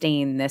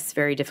sustain this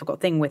very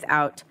difficult thing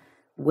without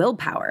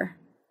willpower.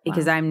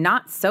 Because I'm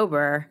not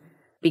sober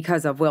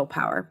because of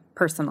willpower,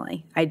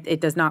 personally.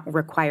 It does not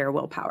require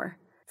willpower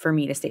for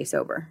me to stay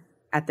sober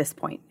at this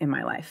point in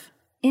my life.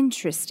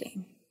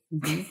 Interesting.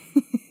 Mm-hmm.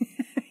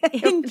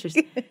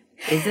 Interesting.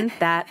 Isn't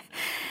that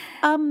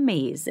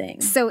amazing?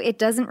 So it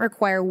doesn't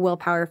require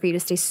willpower for you to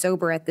stay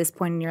sober at this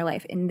point in your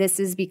life. And this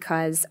is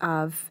because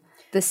of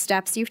the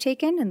steps you've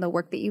taken and the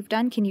work that you've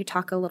done. Can you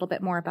talk a little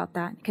bit more about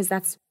that? Because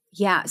that's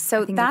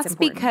that's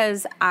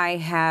because I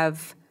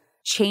have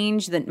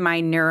changed my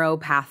neural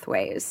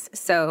pathways.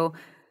 So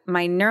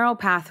my neural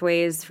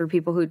pathways, for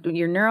people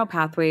your neural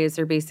pathways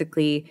are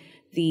basically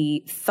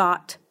the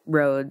thought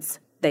roads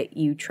that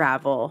you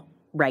travel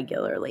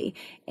regularly.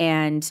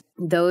 And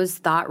those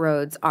thought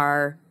roads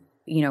are,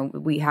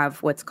 we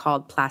have what's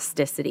called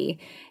plasticity,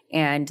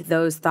 and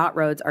those thought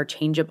roads are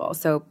changeable.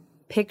 So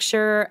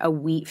picture a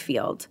wheat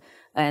field,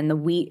 and the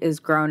wheat is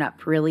grown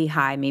up really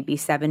high, maybe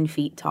 7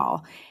 feet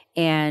tall.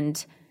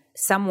 And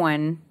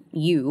someone,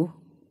 you,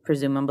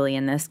 presumably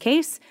in this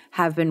case,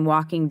 have been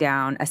walking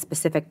down a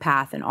specific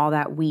path, and all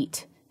that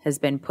wheat has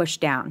been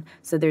pushed down.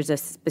 So there's a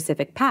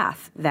specific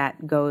path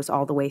that goes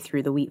all the way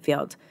through the wheat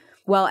field.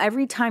 Well,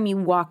 every time you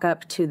walk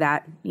up to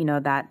that,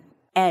 that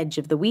edge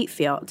of the wheat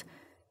field,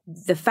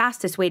 the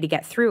fastest way to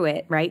get through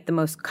it, right? The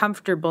most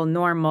comfortable,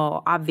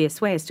 normal, obvious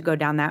way is to go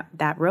down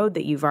that road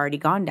that you've already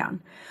gone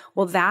down.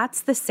 Well,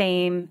 that's the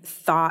same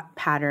thought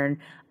pattern.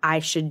 I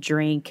should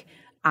drink.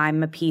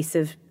 I'm a piece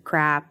of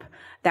crap.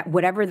 That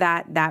whatever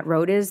that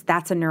road is,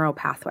 that's a neural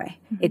pathway.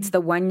 Mm-hmm. It's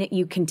the one that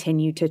you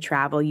continue to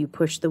travel. You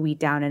push the wheat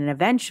down, and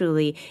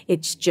eventually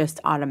it's just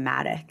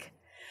automatic.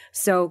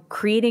 So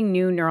creating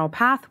new neural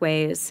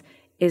pathways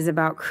is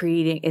about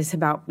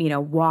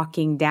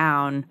walking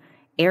down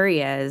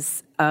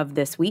areas of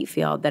this wheat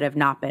field that have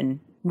not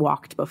been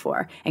walked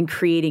before and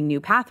creating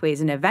new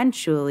pathways. And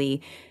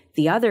eventually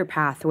the other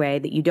pathway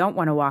that you don't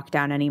want to walk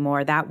down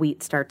anymore, that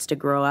wheat starts to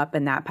grow up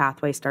and that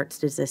pathway starts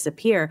to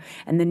disappear.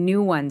 And the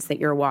new ones that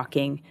you're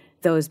walking,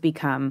 those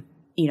become,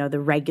 the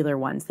regular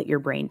ones that your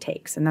brain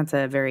takes. And that's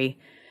a very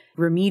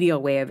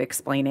remedial way of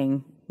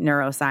explaining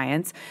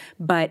neuroscience.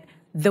 But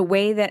the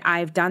way that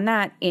I've done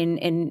that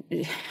in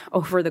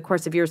over the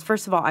course of years,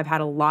 first of all, I've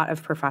had a lot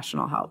of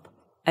professional help.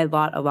 A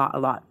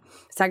lot.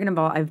 Second of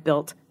all, I've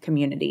built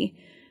community.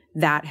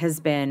 That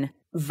has been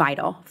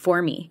vital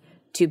for me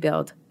to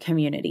build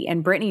community.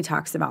 And Brittney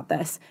talks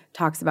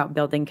about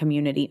building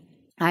community.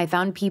 I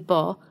found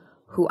people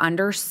who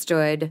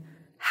understood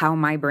how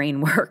my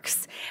brain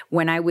works.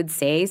 When I would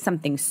say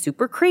something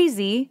super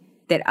crazy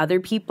that other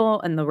people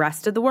and the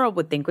rest of the world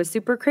would think was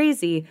super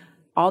crazy,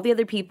 all the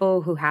other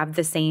people who have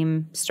the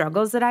same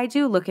struggles that I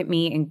do look at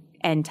me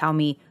and tell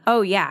me,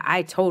 oh yeah,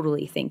 I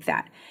totally think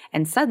that.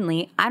 And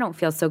suddenly I don't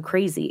feel so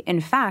crazy. In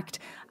fact,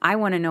 I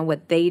want to know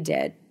what they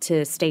did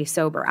to stay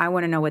sober. I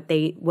want to know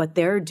what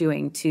they're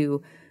doing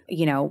to,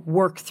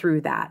 work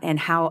through that and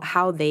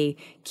how they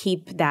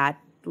keep that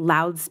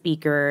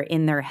loudspeaker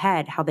in their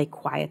head, how they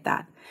quiet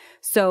that.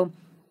 So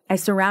I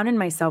surrounded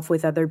myself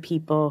with other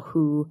people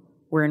who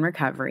were in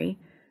recovery.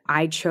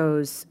 I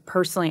chose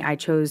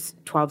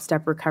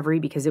 12-step recovery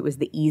because it was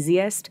the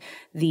easiest.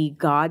 The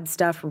God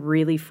stuff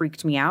really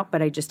freaked me out,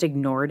 but I just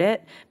ignored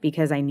it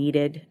because I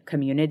needed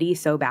community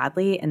so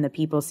badly and the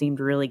people seemed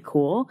really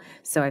cool.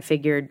 So I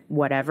figured,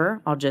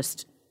 whatever, I'll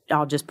just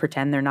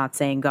pretend they're not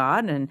saying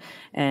God and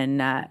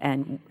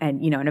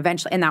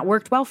eventually, and that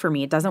worked well for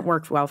me. It doesn't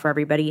work well for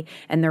everybody.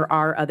 And there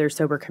are other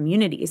sober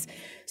communities.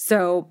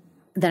 So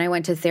then I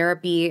went to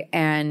therapy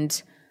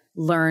and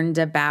learned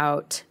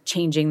about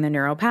changing the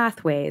neural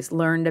pathways,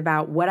 learned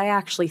about what I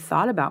actually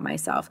thought about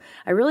myself.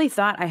 I really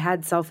thought I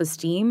had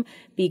self-esteem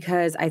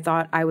because I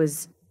thought I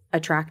was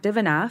attractive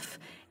enough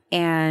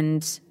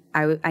and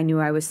I knew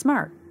I was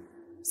smart.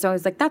 So I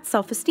was like, that's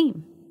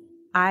self-esteem.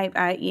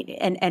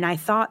 I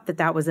thought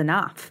that was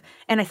enough.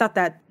 And I thought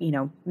that,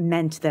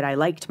 meant that I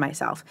liked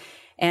myself.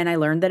 And I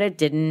learned that it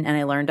didn't, and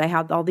I learned I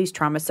had all these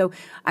traumas. So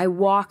I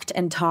walked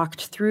and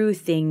talked through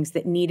things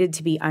that needed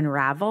to be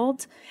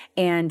unraveled.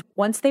 And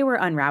once they were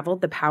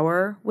unraveled, the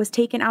power was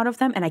taken out of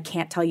them, and I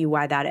can't tell you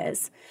why that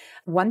is.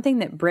 One thing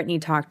that Brittney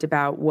talked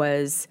about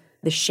was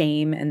the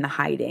shame and the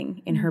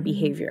hiding in her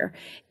behavior.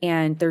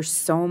 And there's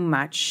so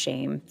much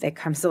shame that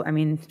comes,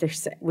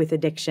 there's with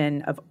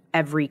addiction of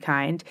every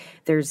kind,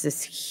 there's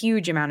this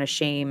huge amount of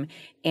shame.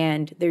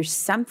 And there's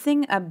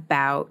something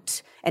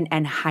about,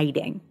 and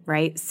hiding,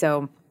 right?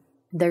 So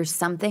there's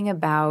something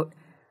about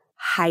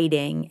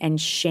hiding and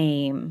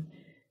shame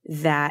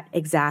that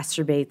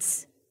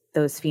exacerbates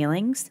those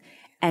feelings.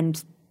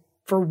 And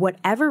for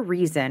whatever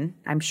reason,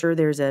 I'm sure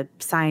there's a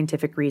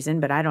scientific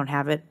reason, but I don't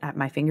have it at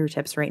my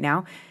fingertips right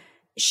now,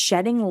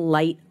 shedding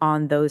light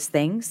on those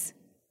things,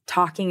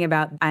 talking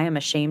about, I am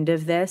ashamed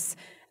of this,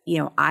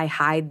 I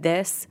hide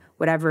this,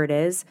 whatever it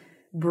is,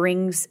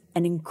 brings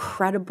an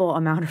incredible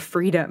amount of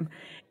freedom.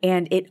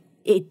 And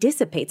it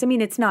dissipates.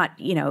 It's not,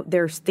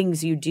 there's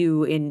things you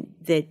do in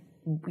that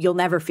you'll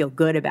never feel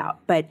good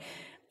about, but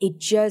it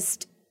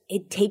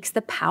takes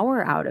the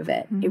power out of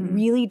it. Mm-hmm. It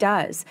really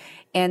does.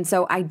 And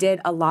so I did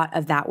a lot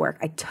of that work.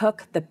 I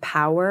took the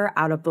power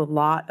out of a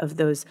lot of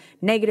those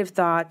negative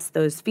thoughts,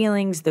 those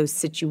feelings, those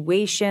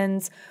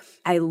situations.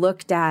 I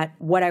looked at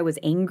what I was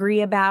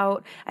angry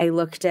about. I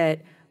looked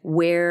at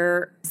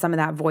where some of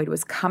that void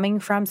was coming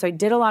from. So I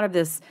did a lot of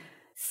this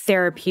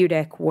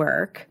therapeutic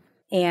work.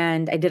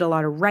 And I did a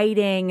lot of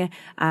writing.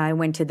 I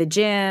went to the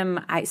gym.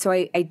 I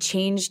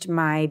changed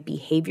my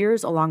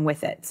behaviors along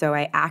with it. So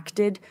I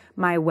acted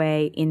my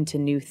way into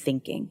new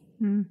thinking.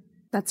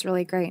 That's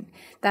really great.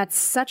 That's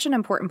such an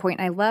important point.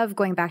 I love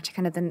going back to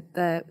kind of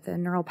the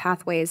neural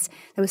pathways.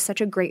 That was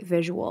such a great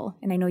visual.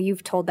 And I know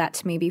you've told that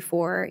to me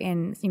before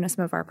in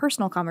some of our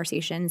personal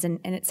conversations, and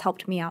it's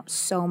helped me out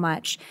so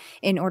much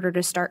in order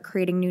to start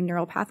creating new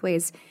neural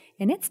pathways.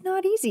 And it's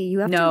not easy. You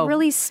have to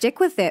really stick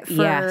with it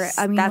for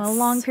a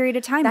long period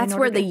of time. That's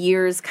where the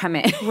years come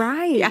in.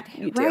 Right. Yeah,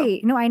 you do.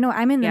 Right. No, I know.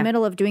 I'm in the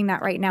middle of doing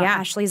that right now. Yeah.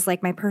 Ashley's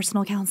like my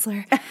personal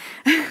counselor.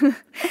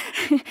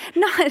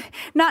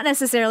 Not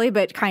necessarily,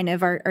 but kind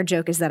of. Our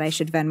joke is that I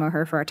should Venmo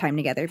her for our time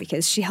together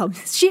because she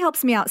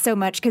helps me out so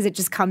much because it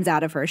just comes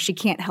out of her. She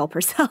can't help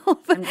herself.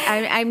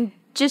 I'm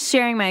just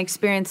sharing my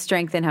experience,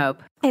 strength, and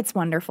hope. It's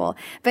wonderful.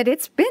 But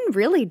it's been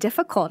really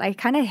difficult. I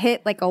kind of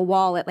hit like a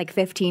wall at like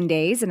 15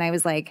 days and I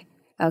was like,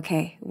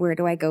 okay, where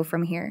do I go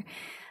from here?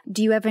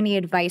 Do you have any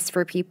advice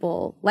for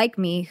people like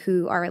me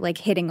who are like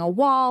hitting a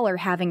wall or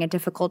having a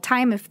difficult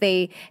time if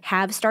they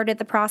have started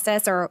the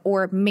process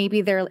or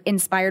maybe they're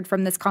inspired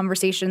from this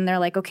conversation? They're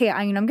like, okay,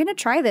 I'm going to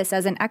try this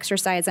as an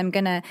exercise. I'm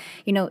going to,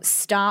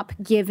 stop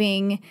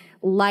giving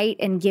light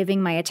and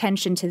giving my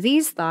attention to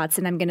these thoughts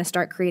and I'm going to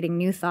start creating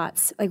new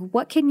thoughts. Like,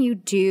 what can you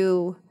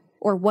do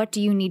or what do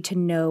you need to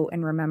know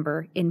and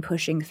remember in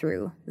pushing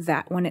through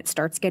that when it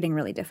starts getting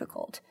really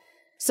difficult?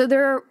 So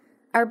there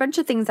are a bunch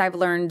of things I've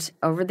learned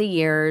over the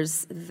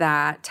years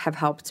that have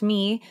helped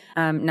me.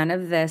 None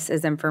of this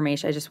is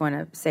information. I just want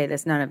to say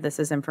this. None of this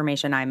is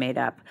information I made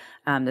up.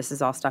 This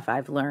is all stuff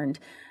I've learned.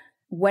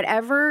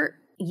 Whatever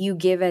you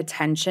give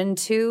attention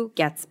to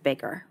gets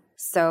bigger.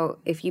 So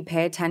if you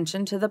pay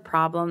attention to the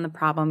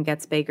problem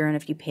gets bigger. And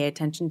if you pay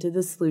attention to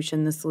the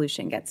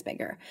solution gets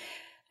bigger.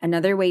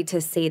 Another way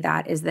to say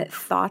that is that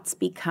thoughts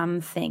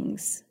become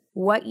things.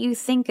 What you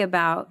think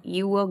about,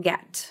 you will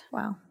get.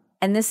 Wow.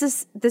 And this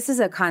is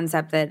a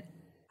concept that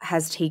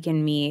has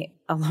taken me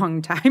a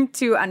long time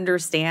to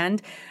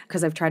understand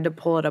because I've tried to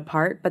pull it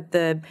apart. But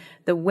the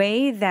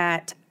way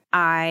that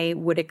I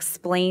would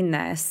explain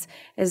this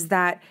is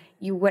that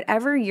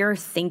whatever you're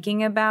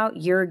thinking about,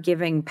 you're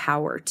giving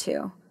power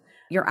to.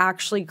 You're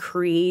actually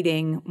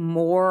creating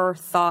more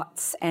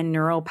thoughts and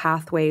neural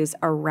pathways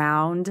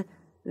around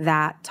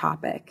that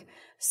topic.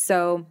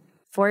 So,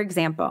 for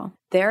example,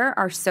 there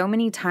are so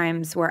many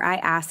times where I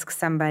ask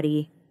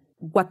somebody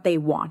what they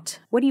want.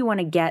 What do you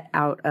want to get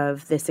out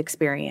of this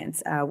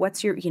experience?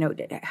 What's your,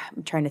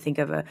 I'm trying to think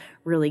of a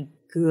really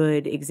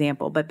good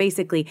example, but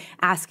basically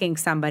asking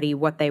somebody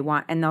what they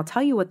want and they'll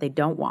tell you what they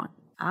don't want.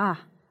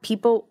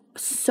 People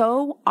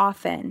so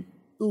often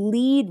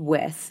lead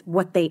with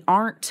what they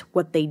aren't,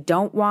 what they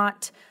don't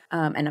want,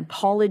 an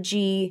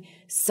apology.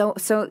 So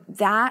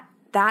that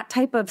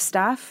type of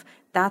stuff,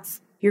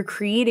 you're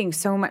creating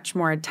so much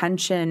more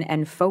attention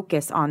and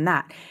focus on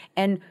that.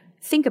 And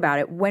think about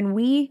it. When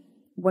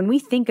we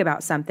think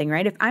about something,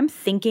 right? If I'm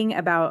thinking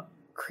about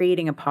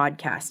creating a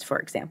podcast, for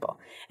example,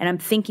 and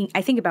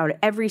I think about it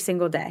every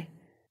single day,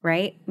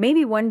 right?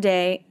 Maybe one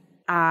day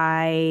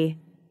I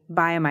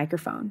buy a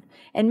microphone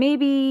and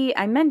maybe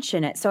I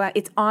mention it. So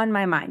it's on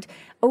my mind.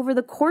 Over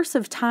the course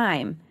of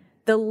time,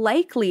 the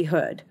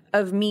likelihood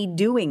of me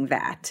doing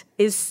that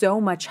is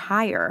so much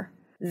higher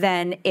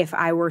than if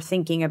I were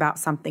thinking about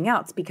something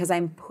else because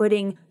I'm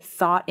putting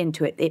thought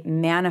into it. It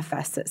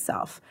manifests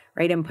itself,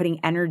 right? I'm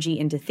putting energy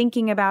into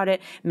thinking about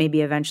it.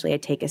 Maybe eventually I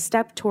take a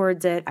step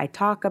towards it. I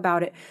talk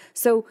about it.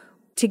 So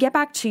to get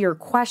back to your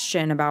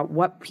question about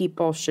what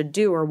people should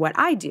do or what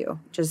I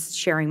do, just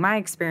sharing my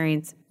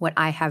experience, what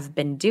I have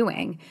been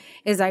doing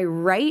is I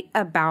write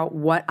about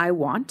what I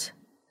want.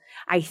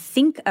 I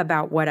think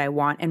about what I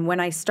want. And when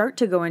I start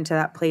to go into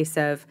that place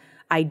of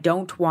I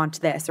don't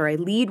want this or I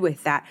lead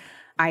with that,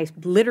 I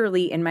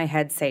literally in my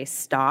head say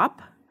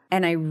stop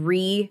and I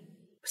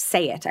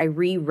re-say it. I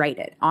rewrite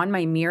it. On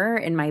my mirror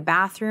in my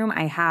bathroom,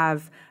 I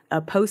have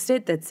a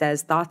Post-it that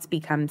says thoughts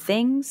become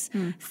things.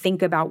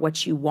 Think about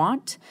what you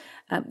want.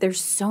 There's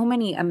so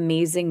many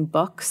amazing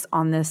books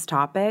on this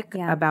topic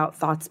about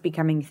thoughts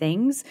becoming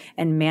things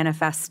and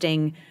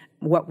manifesting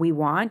what we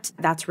want.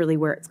 That's really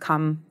where it's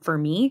come for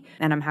me.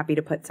 And I'm happy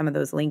to put some of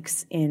those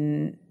links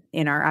in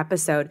our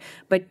episode.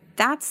 But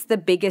that's the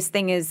biggest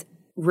thing is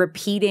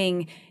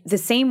repeating the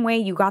same way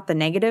you got the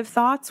negative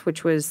thoughts,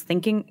 which was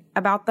thinking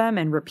about them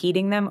and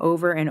repeating them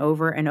over and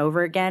over and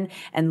over again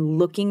and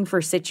looking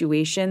for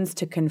situations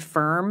to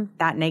confirm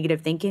that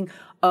negative thinking.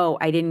 Oh,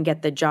 I didn't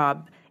get the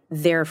job.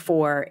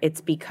 Therefore,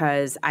 it's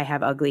because I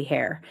have ugly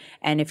hair.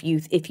 And if you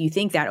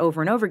think that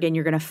over and over again,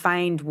 you're going to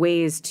find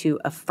ways to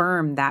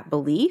affirm that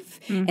belief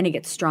and it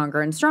gets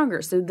stronger and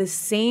stronger. So the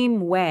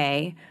same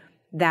way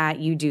that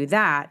you do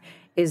that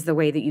is the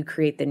way that you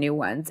create the new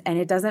ones. And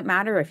it doesn't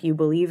matter if you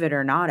believe it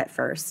or not at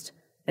first.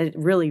 It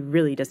really,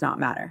 really does not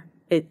matter.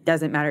 It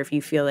doesn't matter if you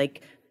feel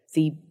like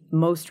the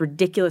most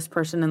ridiculous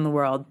person in the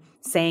world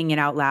saying it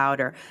out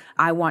loud or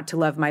I want to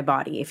love my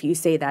body. If you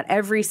say that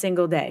every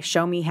single day,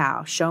 show me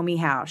how, show me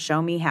how,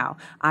 show me how,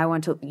 I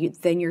want to,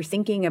 then you're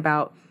thinking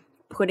about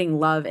putting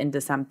love into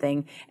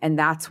something and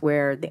that's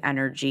where the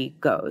energy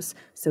goes.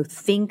 So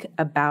think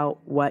about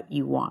what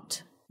you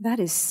want. That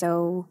is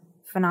so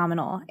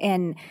phenomenal.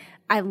 And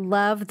I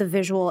love the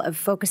visual of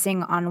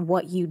focusing on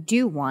what you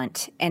do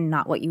want and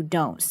not what you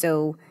don't.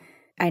 So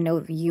I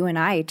know you and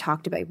I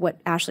talked about what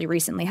Ashley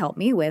recently helped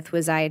me with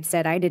was I had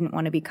said I didn't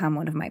want to become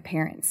one of my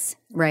parents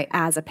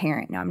as a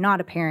parent. Now, I'm not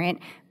a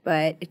parent,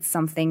 but it's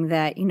something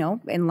that,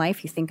 in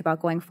life you think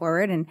about going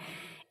forward.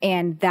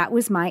 And that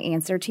was my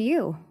answer to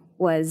you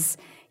was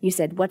you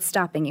said, what's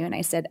stopping you? And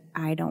I said,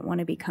 I don't want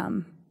to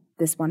become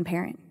this one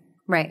parent.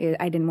 Right.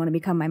 I didn't want to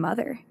become my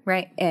mother.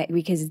 Right.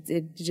 Because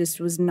it just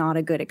was not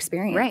a good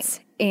experience. Right.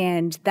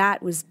 And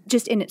that was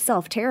just in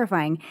itself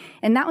terrifying.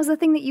 And that was the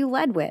thing that you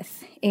led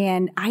with.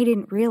 And I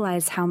didn't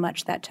realize how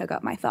much that took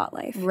up my thought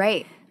life.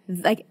 Right.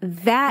 Like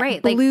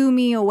that blew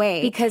me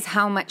away. Because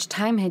how much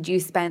time had you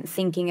spent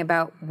thinking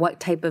about what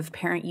type of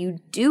parent you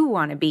do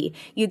want to be?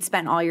 You'd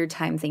spent all your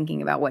time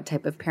thinking about what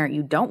type of parent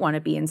you don't want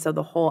to be. And so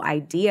the whole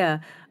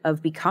idea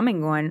of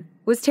becoming one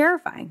was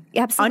terrifying.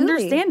 Absolutely.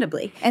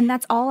 Understandably. And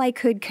that's all I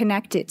could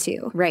connect it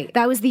to. Right.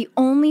 That was the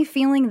only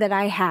feeling that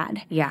I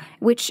had. Yeah.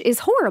 Which is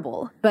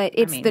horrible, but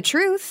it's the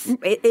truth.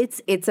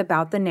 It's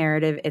about the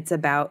narrative. It's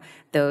about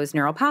those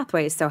neural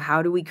pathways. So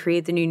how do we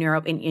create the new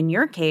neural? In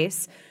your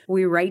case,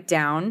 we write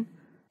down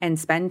and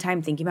spend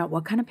time thinking about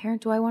what kind of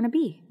parent do I want to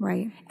be?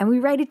 Right. And we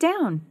write it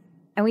down.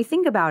 And we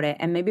think about it.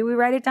 And maybe we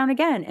write it down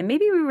again. And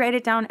maybe we write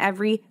it down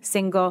every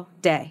single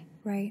day.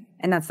 Right.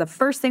 And that's the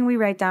first thing we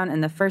write down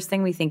and the first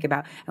thing we think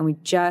about. And we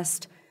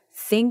just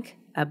think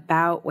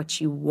about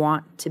what you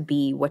want to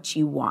be, what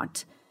you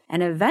want.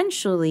 And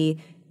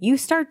eventually you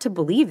start to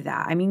believe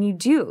that. I mean, you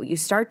do. You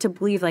start to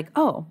believe like,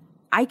 oh,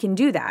 I can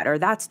do that, or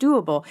that's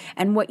doable.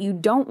 And what you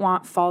don't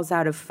want falls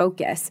out of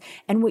focus.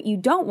 And what you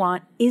don't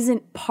want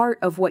isn't part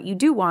of what you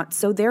do want.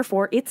 So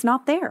therefore, it's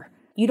not there.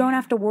 You don't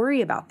have to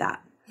worry about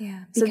that.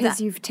 Yeah,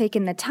 because you've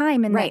taken the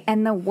time and,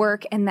 and the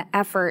work and the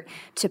effort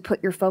to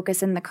put your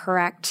focus in the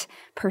correct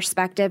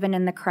perspective and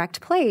in the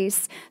correct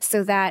place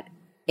so that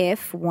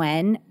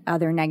when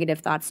other negative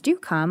thoughts do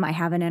come, I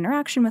have an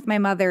interaction with my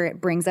mother,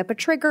 it brings up a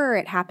trigger,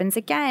 it happens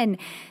again,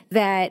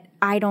 that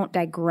I don't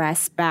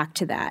digress back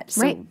to that.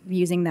 So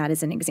using that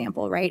as an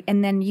example, right?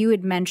 And then you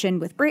had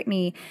mentioned with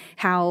Brittney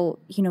how,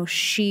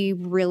 she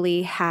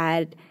really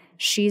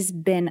she's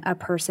been a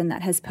person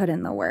that has put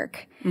in the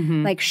work.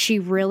 Mm-hmm. Like she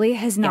really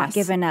has not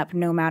given up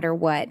no matter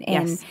what.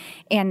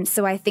 And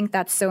so I think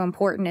that's so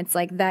important. It's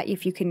like that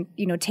if you can,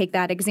 take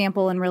that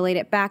example and relate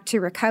it back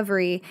to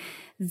recovery,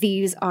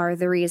 these are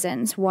the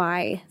reasons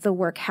why the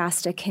work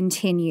has to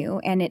continue.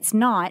 And it's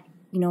not,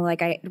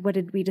 what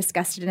did we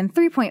discuss it in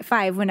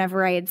 3.5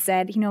 whenever I had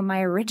said,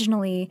 my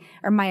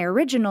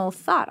original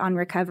thought on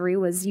recovery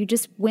was you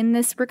just win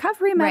this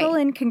recovery medal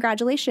and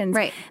congratulations.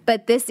 Right.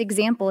 But this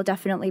example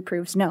definitely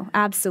proves no,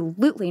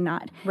 absolutely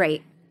not.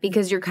 Right.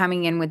 Because you're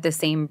coming in with the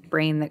same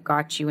brain that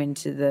got you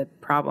into the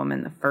problem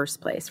in the first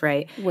place,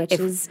 right? Which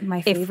is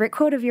my favorite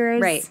quote of yours.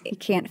 Right. You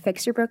can't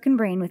fix your broken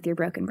brain with your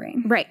broken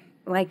brain. Right.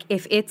 Like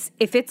if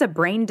it's a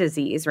brain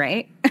disease,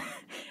 right?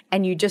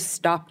 And you just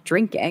stop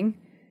drinking,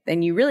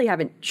 then you really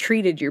haven't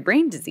treated your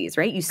brain disease,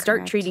 right? You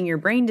start treating your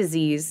brain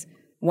disease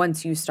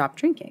once you stop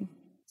drinking.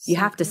 You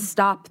have to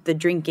stop the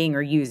drinking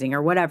or using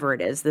or whatever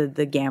it is,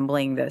 the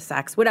gambling, the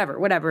sex,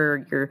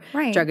 whatever your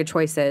drug of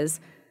choice is,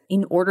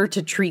 in order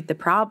to treat the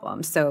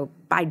problem. So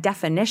by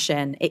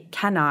definition, it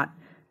cannot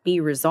be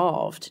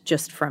resolved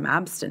just from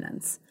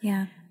abstinence.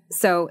 Yeah.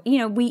 So,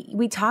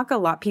 we talk a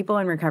lot, people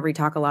in recovery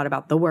talk a lot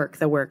about the work.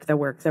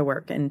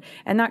 And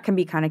that can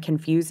be kind of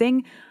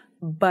confusing,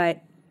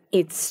 but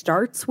it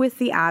starts with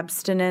the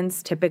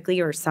abstinence typically,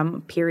 or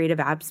some period of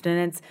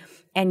abstinence,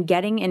 and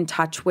getting in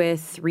touch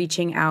with,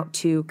 reaching out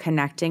to,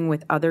 connecting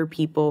with other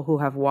people who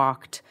have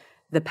walked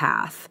the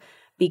path.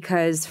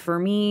 Because for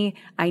me,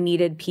 I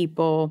needed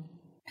people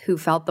who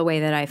felt the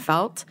way that I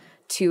felt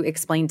to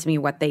explain to me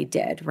what they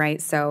did,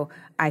 right? So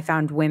I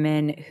found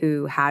women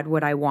who had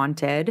what I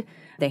wanted.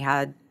 They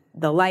had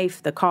the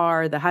life, the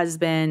car, the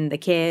husband, the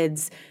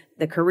kids,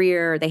 the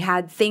career. They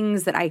had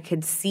things that I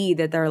could see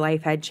that their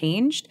life had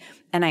changed.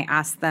 And I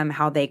asked them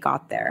how they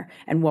got there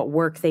and what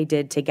work they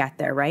did to get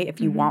there, right?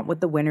 If you want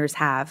what the winners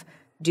have,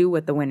 do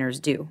what the winners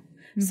do.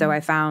 Mm-hmm. So I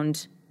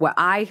found what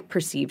I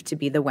perceived to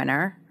be the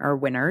winner or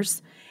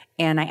winners,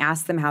 and I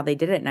asked them how they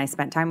did it, and I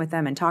spent time with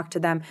them and talked to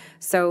them.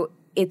 So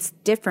it's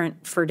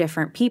different for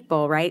different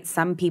people, right?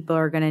 Some people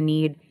are going to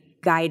need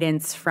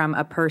guidance from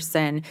a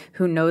person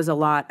who knows a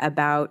lot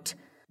about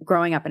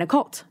growing up in a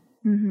cult.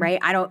 Mm-hmm. Right?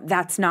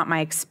 That's not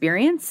my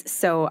experience.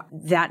 So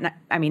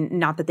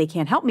not that they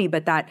can't help me,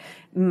 but I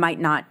might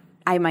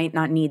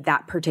not need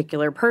that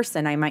particular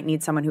person. I might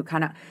need someone who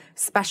kind of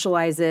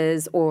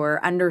specializes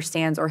or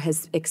understands or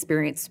has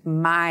experienced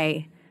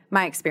my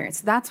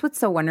experience. That's what's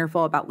so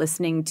wonderful about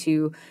listening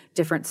to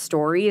different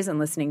stories and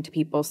listening to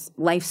people's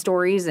life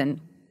stories, and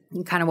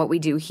kind of what we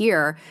do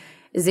here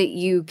is that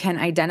you can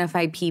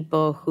identify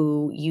people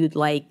who you'd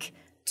like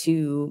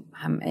to,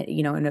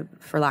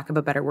 for lack of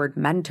a better word,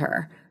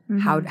 mentor.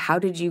 Mm-hmm. How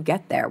did you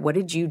get there? What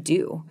did you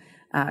do?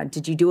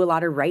 Did you do a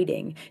lot of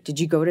writing? Did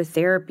you go to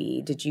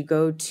therapy? Did you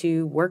go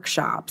to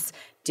workshops?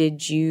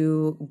 Did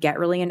you get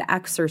really into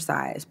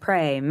exercise,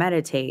 pray,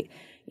 meditate?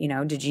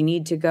 Did you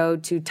need to go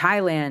to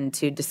Thailand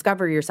to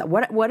discover yourself?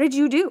 What did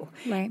you do?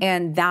 Right.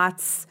 And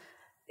that's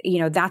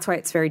why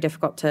it's very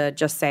difficult to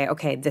just say,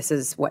 okay, this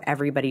is what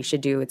everybody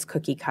should do. It's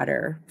cookie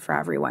cutter for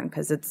everyone,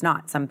 because it's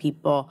not. Some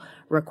people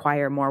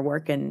require more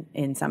work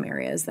in some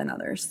areas than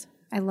others.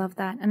 I love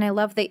that. And I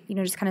love that,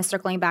 just kind of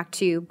circling back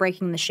to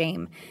breaking the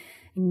shame.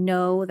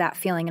 Know that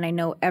feeling. And I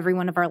know every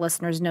one of our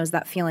listeners knows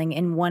that feeling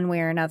in one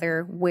way or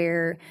another,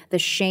 where the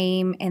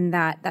shame and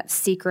that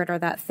secret or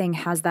that thing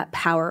has that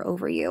power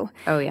over you.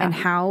 Oh, yeah. And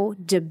how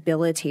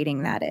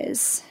debilitating that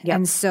is. Yep.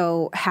 And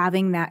so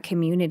having that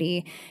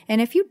community, and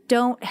if you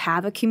don't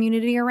have a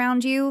community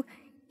around you,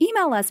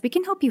 email us. We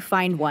can help you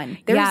find one.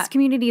 There's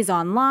communities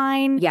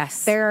online.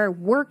 Yes. There are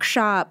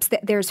workshops.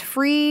 There's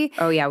free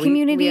We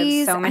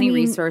communities. have so many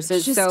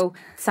resources. So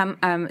someone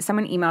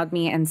emailed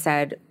me and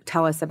said,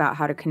 tell us about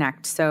how to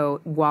connect.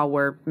 So while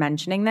we're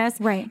mentioning this,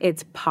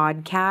 it's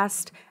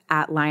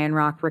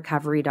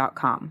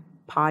podcast@lionrockrecovery.com.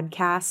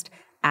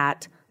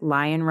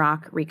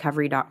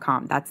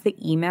 podcast@lionrockrecovery.com. That's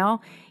the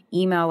email.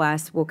 Email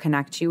us. We'll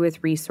connect you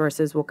with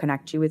resources. We'll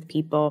connect you with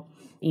people.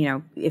 You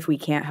know, if we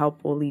can't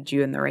help, we'll lead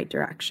you in the right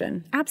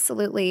direction.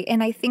 Absolutely.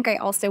 And I think I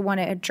also want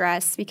to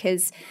address,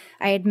 because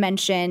I had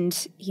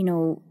mentioned,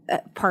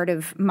 part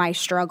of my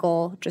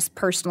struggle just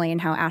personally and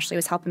how Ashley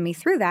was helping me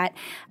through that.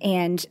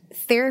 And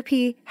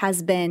therapy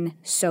has been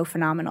so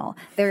phenomenal.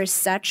 There is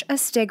such a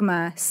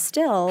stigma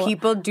still.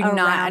 People do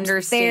not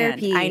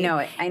understand. Therapy. I know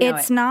it.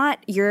 It's not,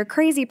 you're a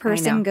crazy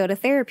person, go to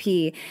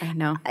therapy. I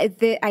know.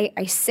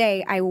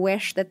 I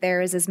wish that there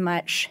is as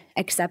much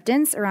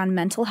acceptance around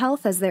mental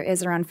health as there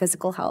is around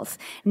physical health.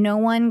 No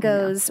one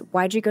goes,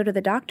 why'd you go to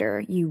the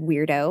doctor, you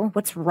weirdo?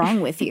 What's wrong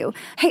with you?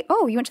 Hey,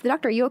 you went to the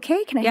doctor. Are you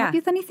okay? Can I help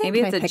you with anything? Maybe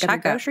Can it's I a pick up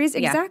checkup. the groceries?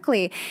 Yeah.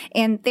 Exactly.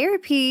 And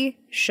therapy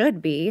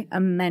should be a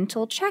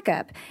mental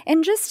checkup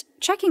and just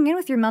checking in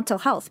with your mental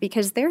health,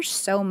 because there's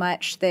so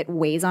much that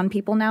weighs on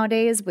people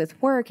nowadays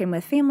with work and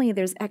with family.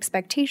 There's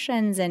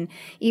expectations, and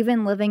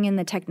even living in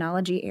the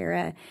technology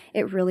era,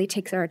 it really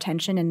takes our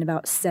attention in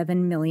about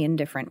 7 million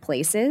different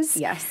places.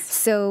 Yes.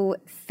 So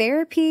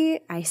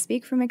therapy, I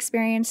speak from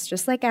experience,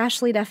 just like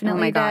Ashley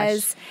definitely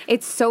does.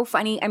 It's so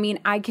funny. I mean,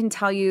 I can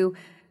tell you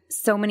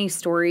so many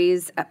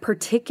stories,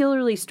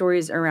 particularly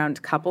stories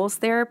around couples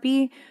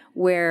therapy,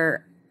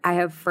 where I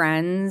have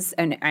friends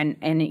and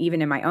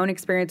even in my own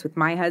experience with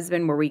my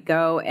husband, where we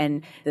go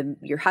and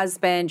your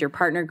husband, your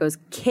partner goes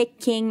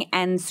kicking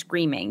and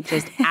screaming.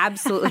 Just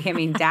absolutely. I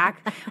mean,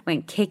 Dak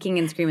went kicking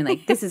and screaming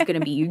like, this is going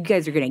to be, you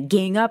guys are going to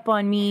gang up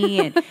on me.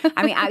 And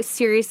I mean,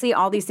 seriously,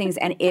 all these things.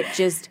 And it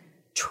just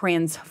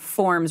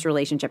transforms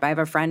relationship. I have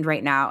a friend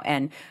right now,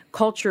 and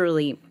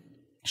culturally,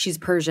 she's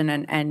Persian,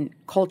 and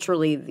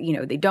culturally,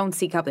 they don't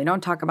seek help. They don't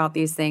talk about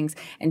these things.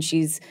 And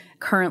she's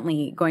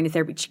currently going to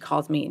therapy. She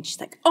calls me and she's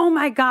like, oh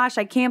my gosh,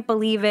 I can't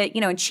believe it.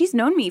 And she's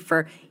known me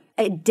for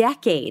a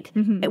decade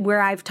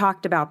where I've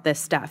talked about this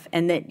stuff,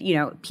 and that,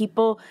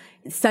 people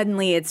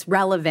suddenly it's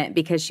relevant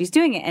because she's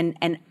doing it.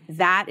 And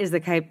that is the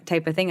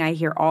type of thing I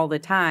hear all the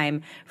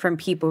time from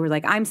people who are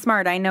like, I'm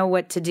smart, I know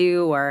what to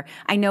do, or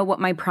I know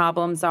what my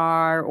problems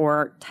are,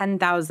 or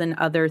 10,000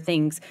 other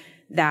things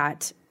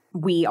that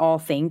we all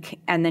think.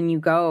 And then you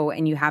go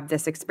and you have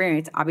this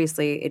experience.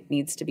 Obviously, it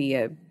needs to be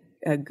a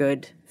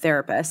good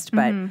therapist,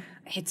 but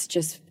it's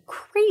just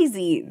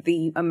crazy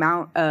the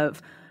amount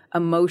of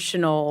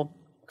emotional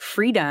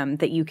freedom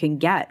that you can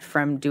get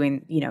from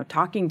doing,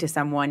 talking to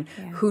someone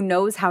who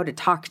knows how to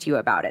talk to you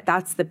about it.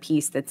 That's the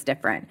piece that's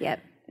different.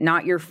 Yep.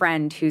 Not your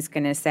friend who's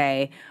going to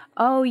say,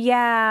 oh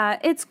yeah,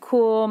 it's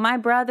cool, my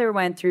brother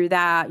went through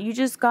that. You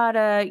just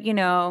gotta,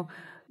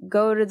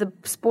 go to the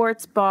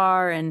sports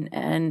bar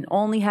and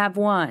only have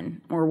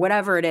one, or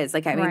whatever it is.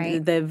 Like, I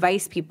mean, the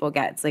advice people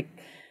get, it's like,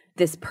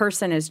 this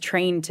person is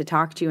trained to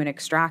talk to you and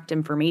extract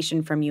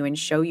information from you and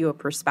show you a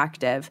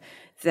perspective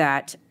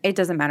that it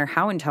doesn't matter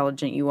how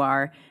intelligent you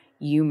are,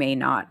 you may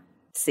not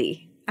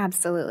see.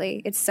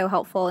 Absolutely. It's so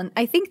helpful. And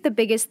I think the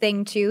biggest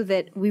thing, too,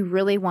 that we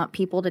really want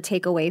people to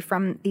take away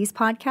from these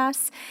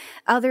podcasts,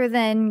 other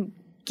than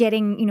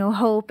getting,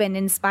 hope and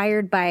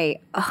inspired by,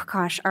 oh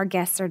gosh, our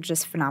guests are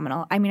just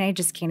phenomenal. I mean, I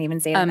just can't even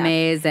say it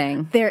amazing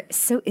enough. They're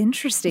so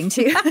interesting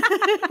too.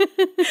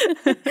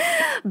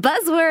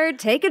 Buzzword,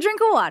 take a drink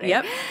of water.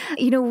 Yep.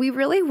 We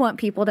really want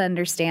people to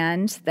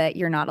understand that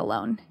you're not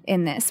alone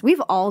in this.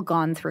 We've all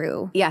gone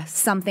through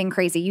something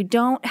crazy. You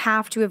don't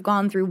have to have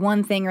gone through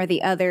one thing or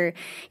the other,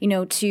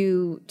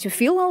 to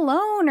feel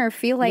alone or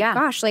feel like,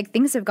 gosh, like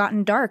things have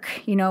gotten dark,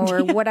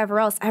 or whatever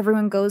else.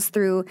 Everyone goes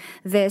through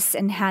this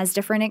and has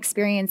different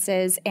experiences.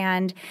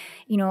 And,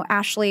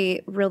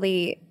 Ashley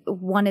really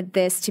wanted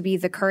this to be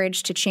the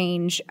Courage to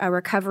Change, a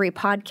recovery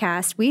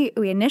podcast. We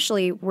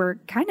initially were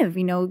kind of,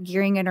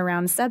 gearing it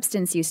around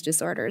substance use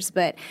disorders,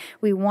 but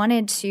we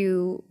wanted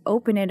to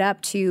open it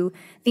up to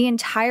the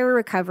entire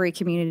recovery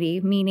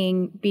community,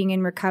 meaning being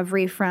in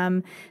recovery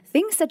from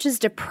things such as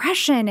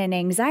depression and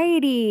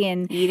anxiety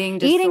and eating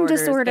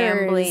disorders,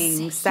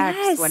 gambling,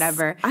 sex,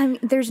 whatever.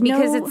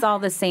 Because it's all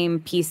the same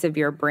piece of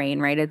your brain,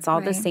 right? It's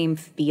all the same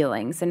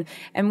feelings.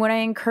 And what I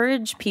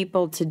encourage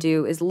people to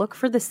do is look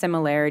for the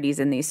similarities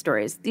in these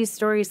stories.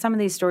 Some of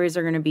these stories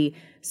are going to be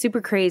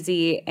super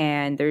crazy,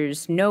 and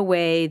there's no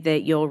way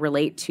that you'll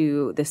relate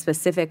to the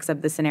specifics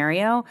of the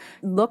scenario.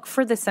 Look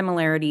for the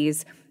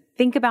similarities.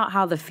 Think about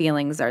how the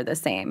feelings are the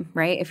same,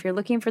 right? If you're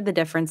looking for the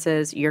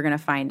differences, you're going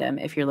to find them.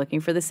 If you're looking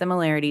for the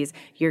similarities,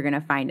 you're going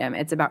to find them.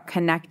 It's about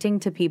connecting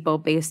to people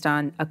based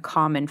on a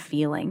common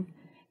feeling.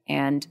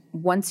 And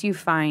once you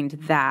find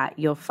that,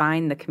 you'll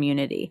find the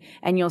community,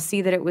 and you'll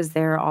see that it was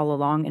there all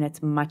along, and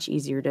it's much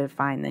easier to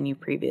find than you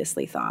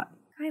previously thought.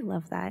 I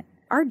love that.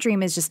 Our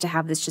dream is just to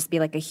have this just be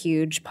like a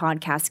huge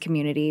podcast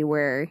community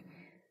where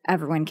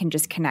everyone can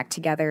just connect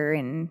together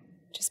and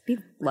Just be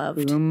loved.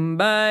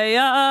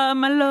 Kumbaya,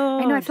 my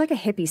lord. I know, I feel like a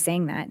hippie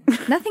saying that.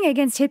 Nothing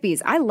against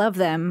hippies. I love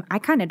them. I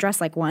kind of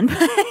dress like one.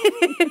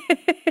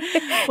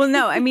 Well,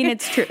 no, I mean,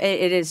 it's true.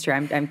 It is true.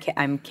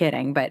 I'm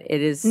kidding, but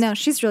it is. No,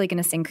 she's really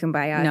going to sing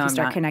Kumbaya if you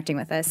start connecting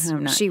with us.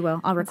 I'm not. She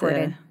will. I'll record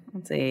it.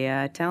 It's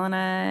a talent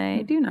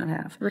I do not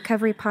have.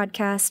 Recovery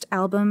podcast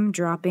album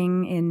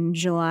dropping in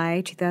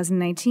July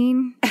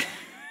 2019.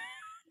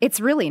 It's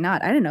really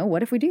not. I don't know.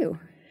 What if we do?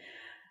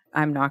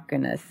 I'm not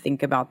going to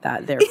think about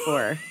that.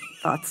 Therefore,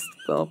 thoughts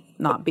will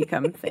not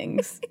become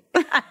things.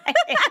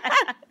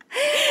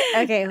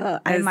 Okay, well,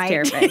 I might.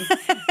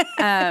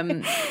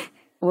 Terrifying.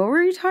 What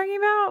were you talking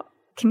about?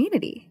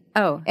 Community.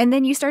 Oh. And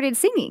then you started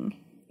singing.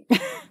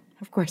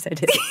 Of course I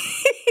did.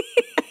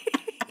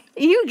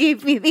 You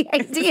gave me the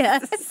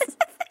idea.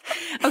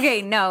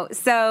 Okay, no.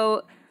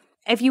 So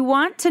if you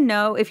want to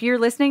know, if you're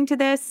listening to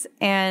this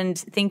and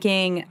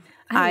thinking,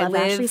 I love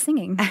Ashley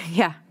singing.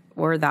 Yeah,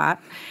 or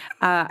that.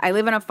 I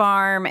live on a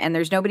farm and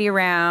there's nobody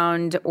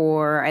around,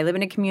 or I live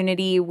in a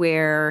community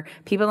where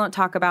people don't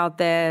talk about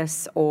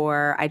this,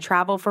 or I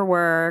travel for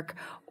work,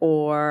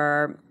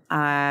 or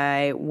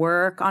I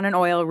work on an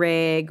oil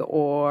rig,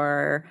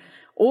 or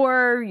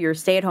you're a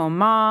stay-at-home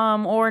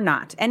mom, or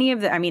not. Any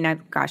of the, I mean, I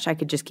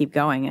could just keep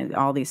going in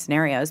all these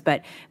scenarios,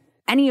 but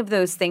any of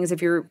those things,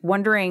 if you're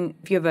wondering,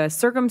 if you have a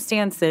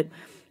circumstance that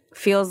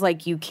feels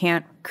like you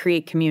can't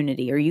create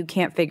community or you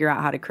can't figure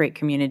out how to create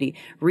community,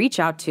 reach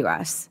out to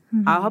us.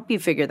 Mm-hmm. I'll help you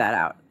figure that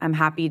out. I'm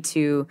happy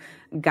to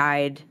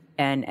guide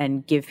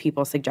and give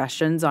people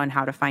suggestions on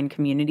how to find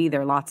community.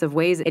 There are lots of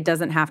ways. It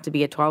doesn't have to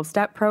be a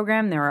 12-step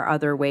program. There are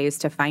other ways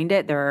to find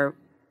it. There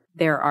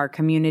are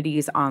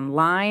communities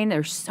online.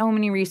 There's so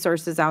many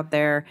resources out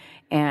there,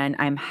 and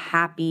I'm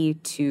happy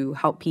to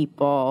help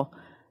people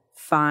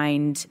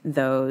find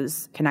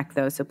those, connect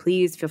those. So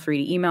please feel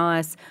free to email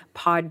us,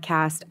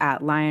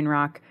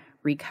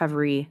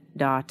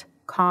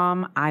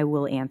 podcast@lionrockrecovery.com. I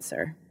will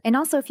answer. And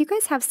also, if you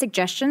guys have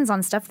suggestions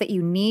on stuff that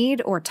you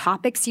need or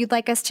topics you'd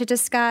like us to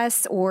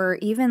discuss, or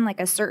even like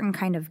a certain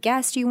kind of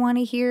guest you want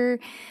to hear,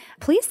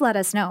 please let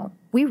us know.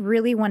 We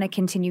really want to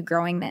continue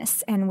growing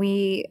this, and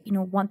we,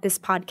 want this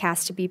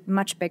podcast to be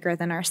much bigger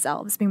than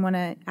ourselves. We want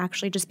to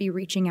actually just be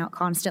reaching out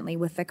constantly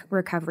with the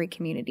recovery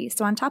community.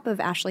 So on top of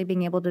Ashley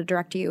being able to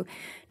direct you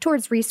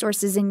towards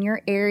resources in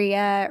your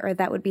area or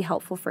that would be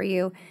helpful for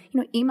you,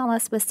 email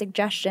us with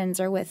suggestions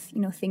or with,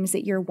 things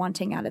that you're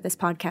wanting out of this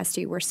podcast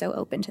too. We're so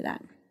open to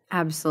that.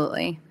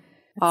 Absolutely.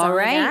 That's all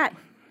right.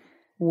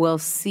 We'll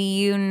see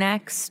you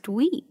next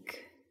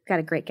week. Got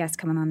a great guest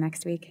coming on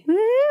next week. Woo!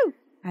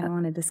 I don't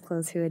want to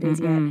disclose who it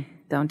is yet.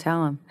 Don't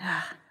tell him.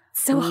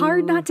 So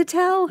hard not to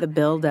tell. The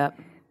build-up.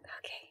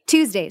 Okay.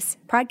 Tuesdays.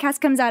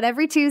 Podcast comes out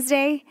every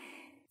Tuesday.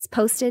 It's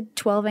posted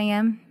 12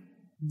 a.m.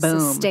 Boom.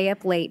 So stay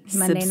up late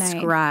Monday night.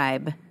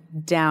 Subscribe.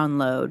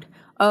 Download.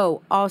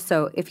 Oh,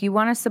 also, if you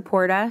want to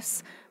support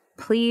us,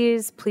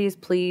 please, please,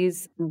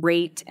 please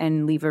rate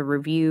and leave a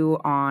review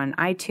on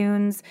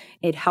iTunes.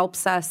 It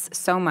helps us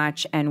so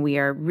much, and we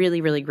are really,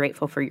 really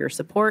grateful for your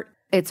support.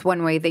 It's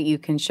one way that you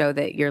can show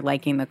that you're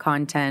liking the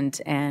content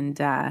and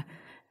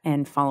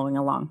following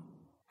along.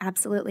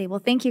 Absolutely.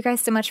 Well, thank you guys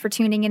so much for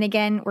tuning in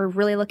again. We're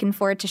really looking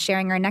forward to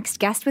sharing our next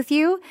guest with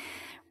you.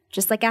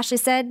 Just like Ashley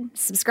said,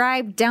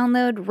 subscribe,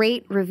 download,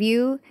 rate,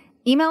 review.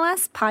 Email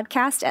us,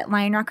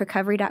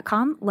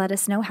 podcast@lionrockrecovery.com. Let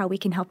us know how we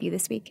can help you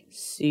this week.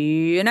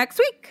 See you next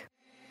week.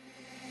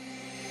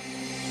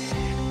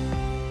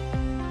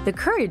 The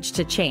Courage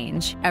to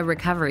Change, a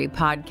recovery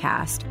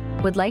podcast,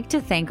 would like to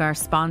thank our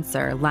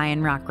sponsor,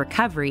 Lion Rock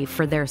Recovery,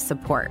 for their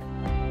support.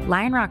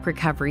 Lion Rock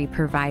Recovery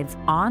provides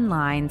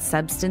online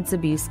substance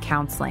abuse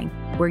counseling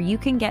where you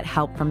can get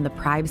help from the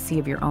privacy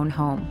of your own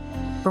home.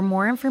 For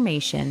more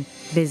information,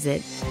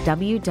 visit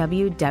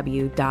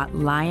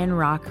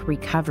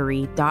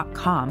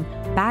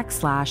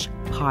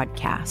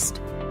www.lionrockrecovery.com/podcast.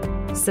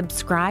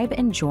 Subscribe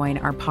and join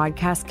our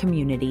podcast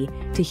community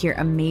to hear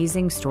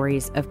amazing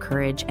stories of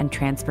courage and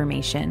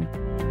transformation.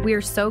 We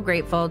are so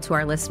grateful to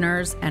our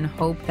listeners and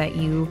hope that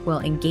you will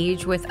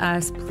engage with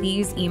us.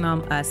 Please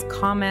email us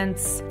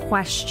comments,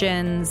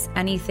 questions,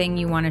 anything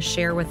you want to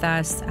share with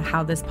us,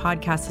 how this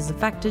podcast has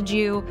affected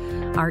you.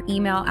 Our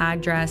email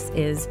address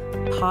is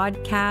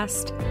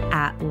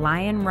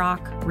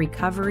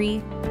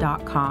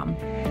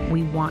podcast@lionrockrecovery.com.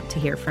 We want to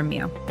hear from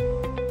you.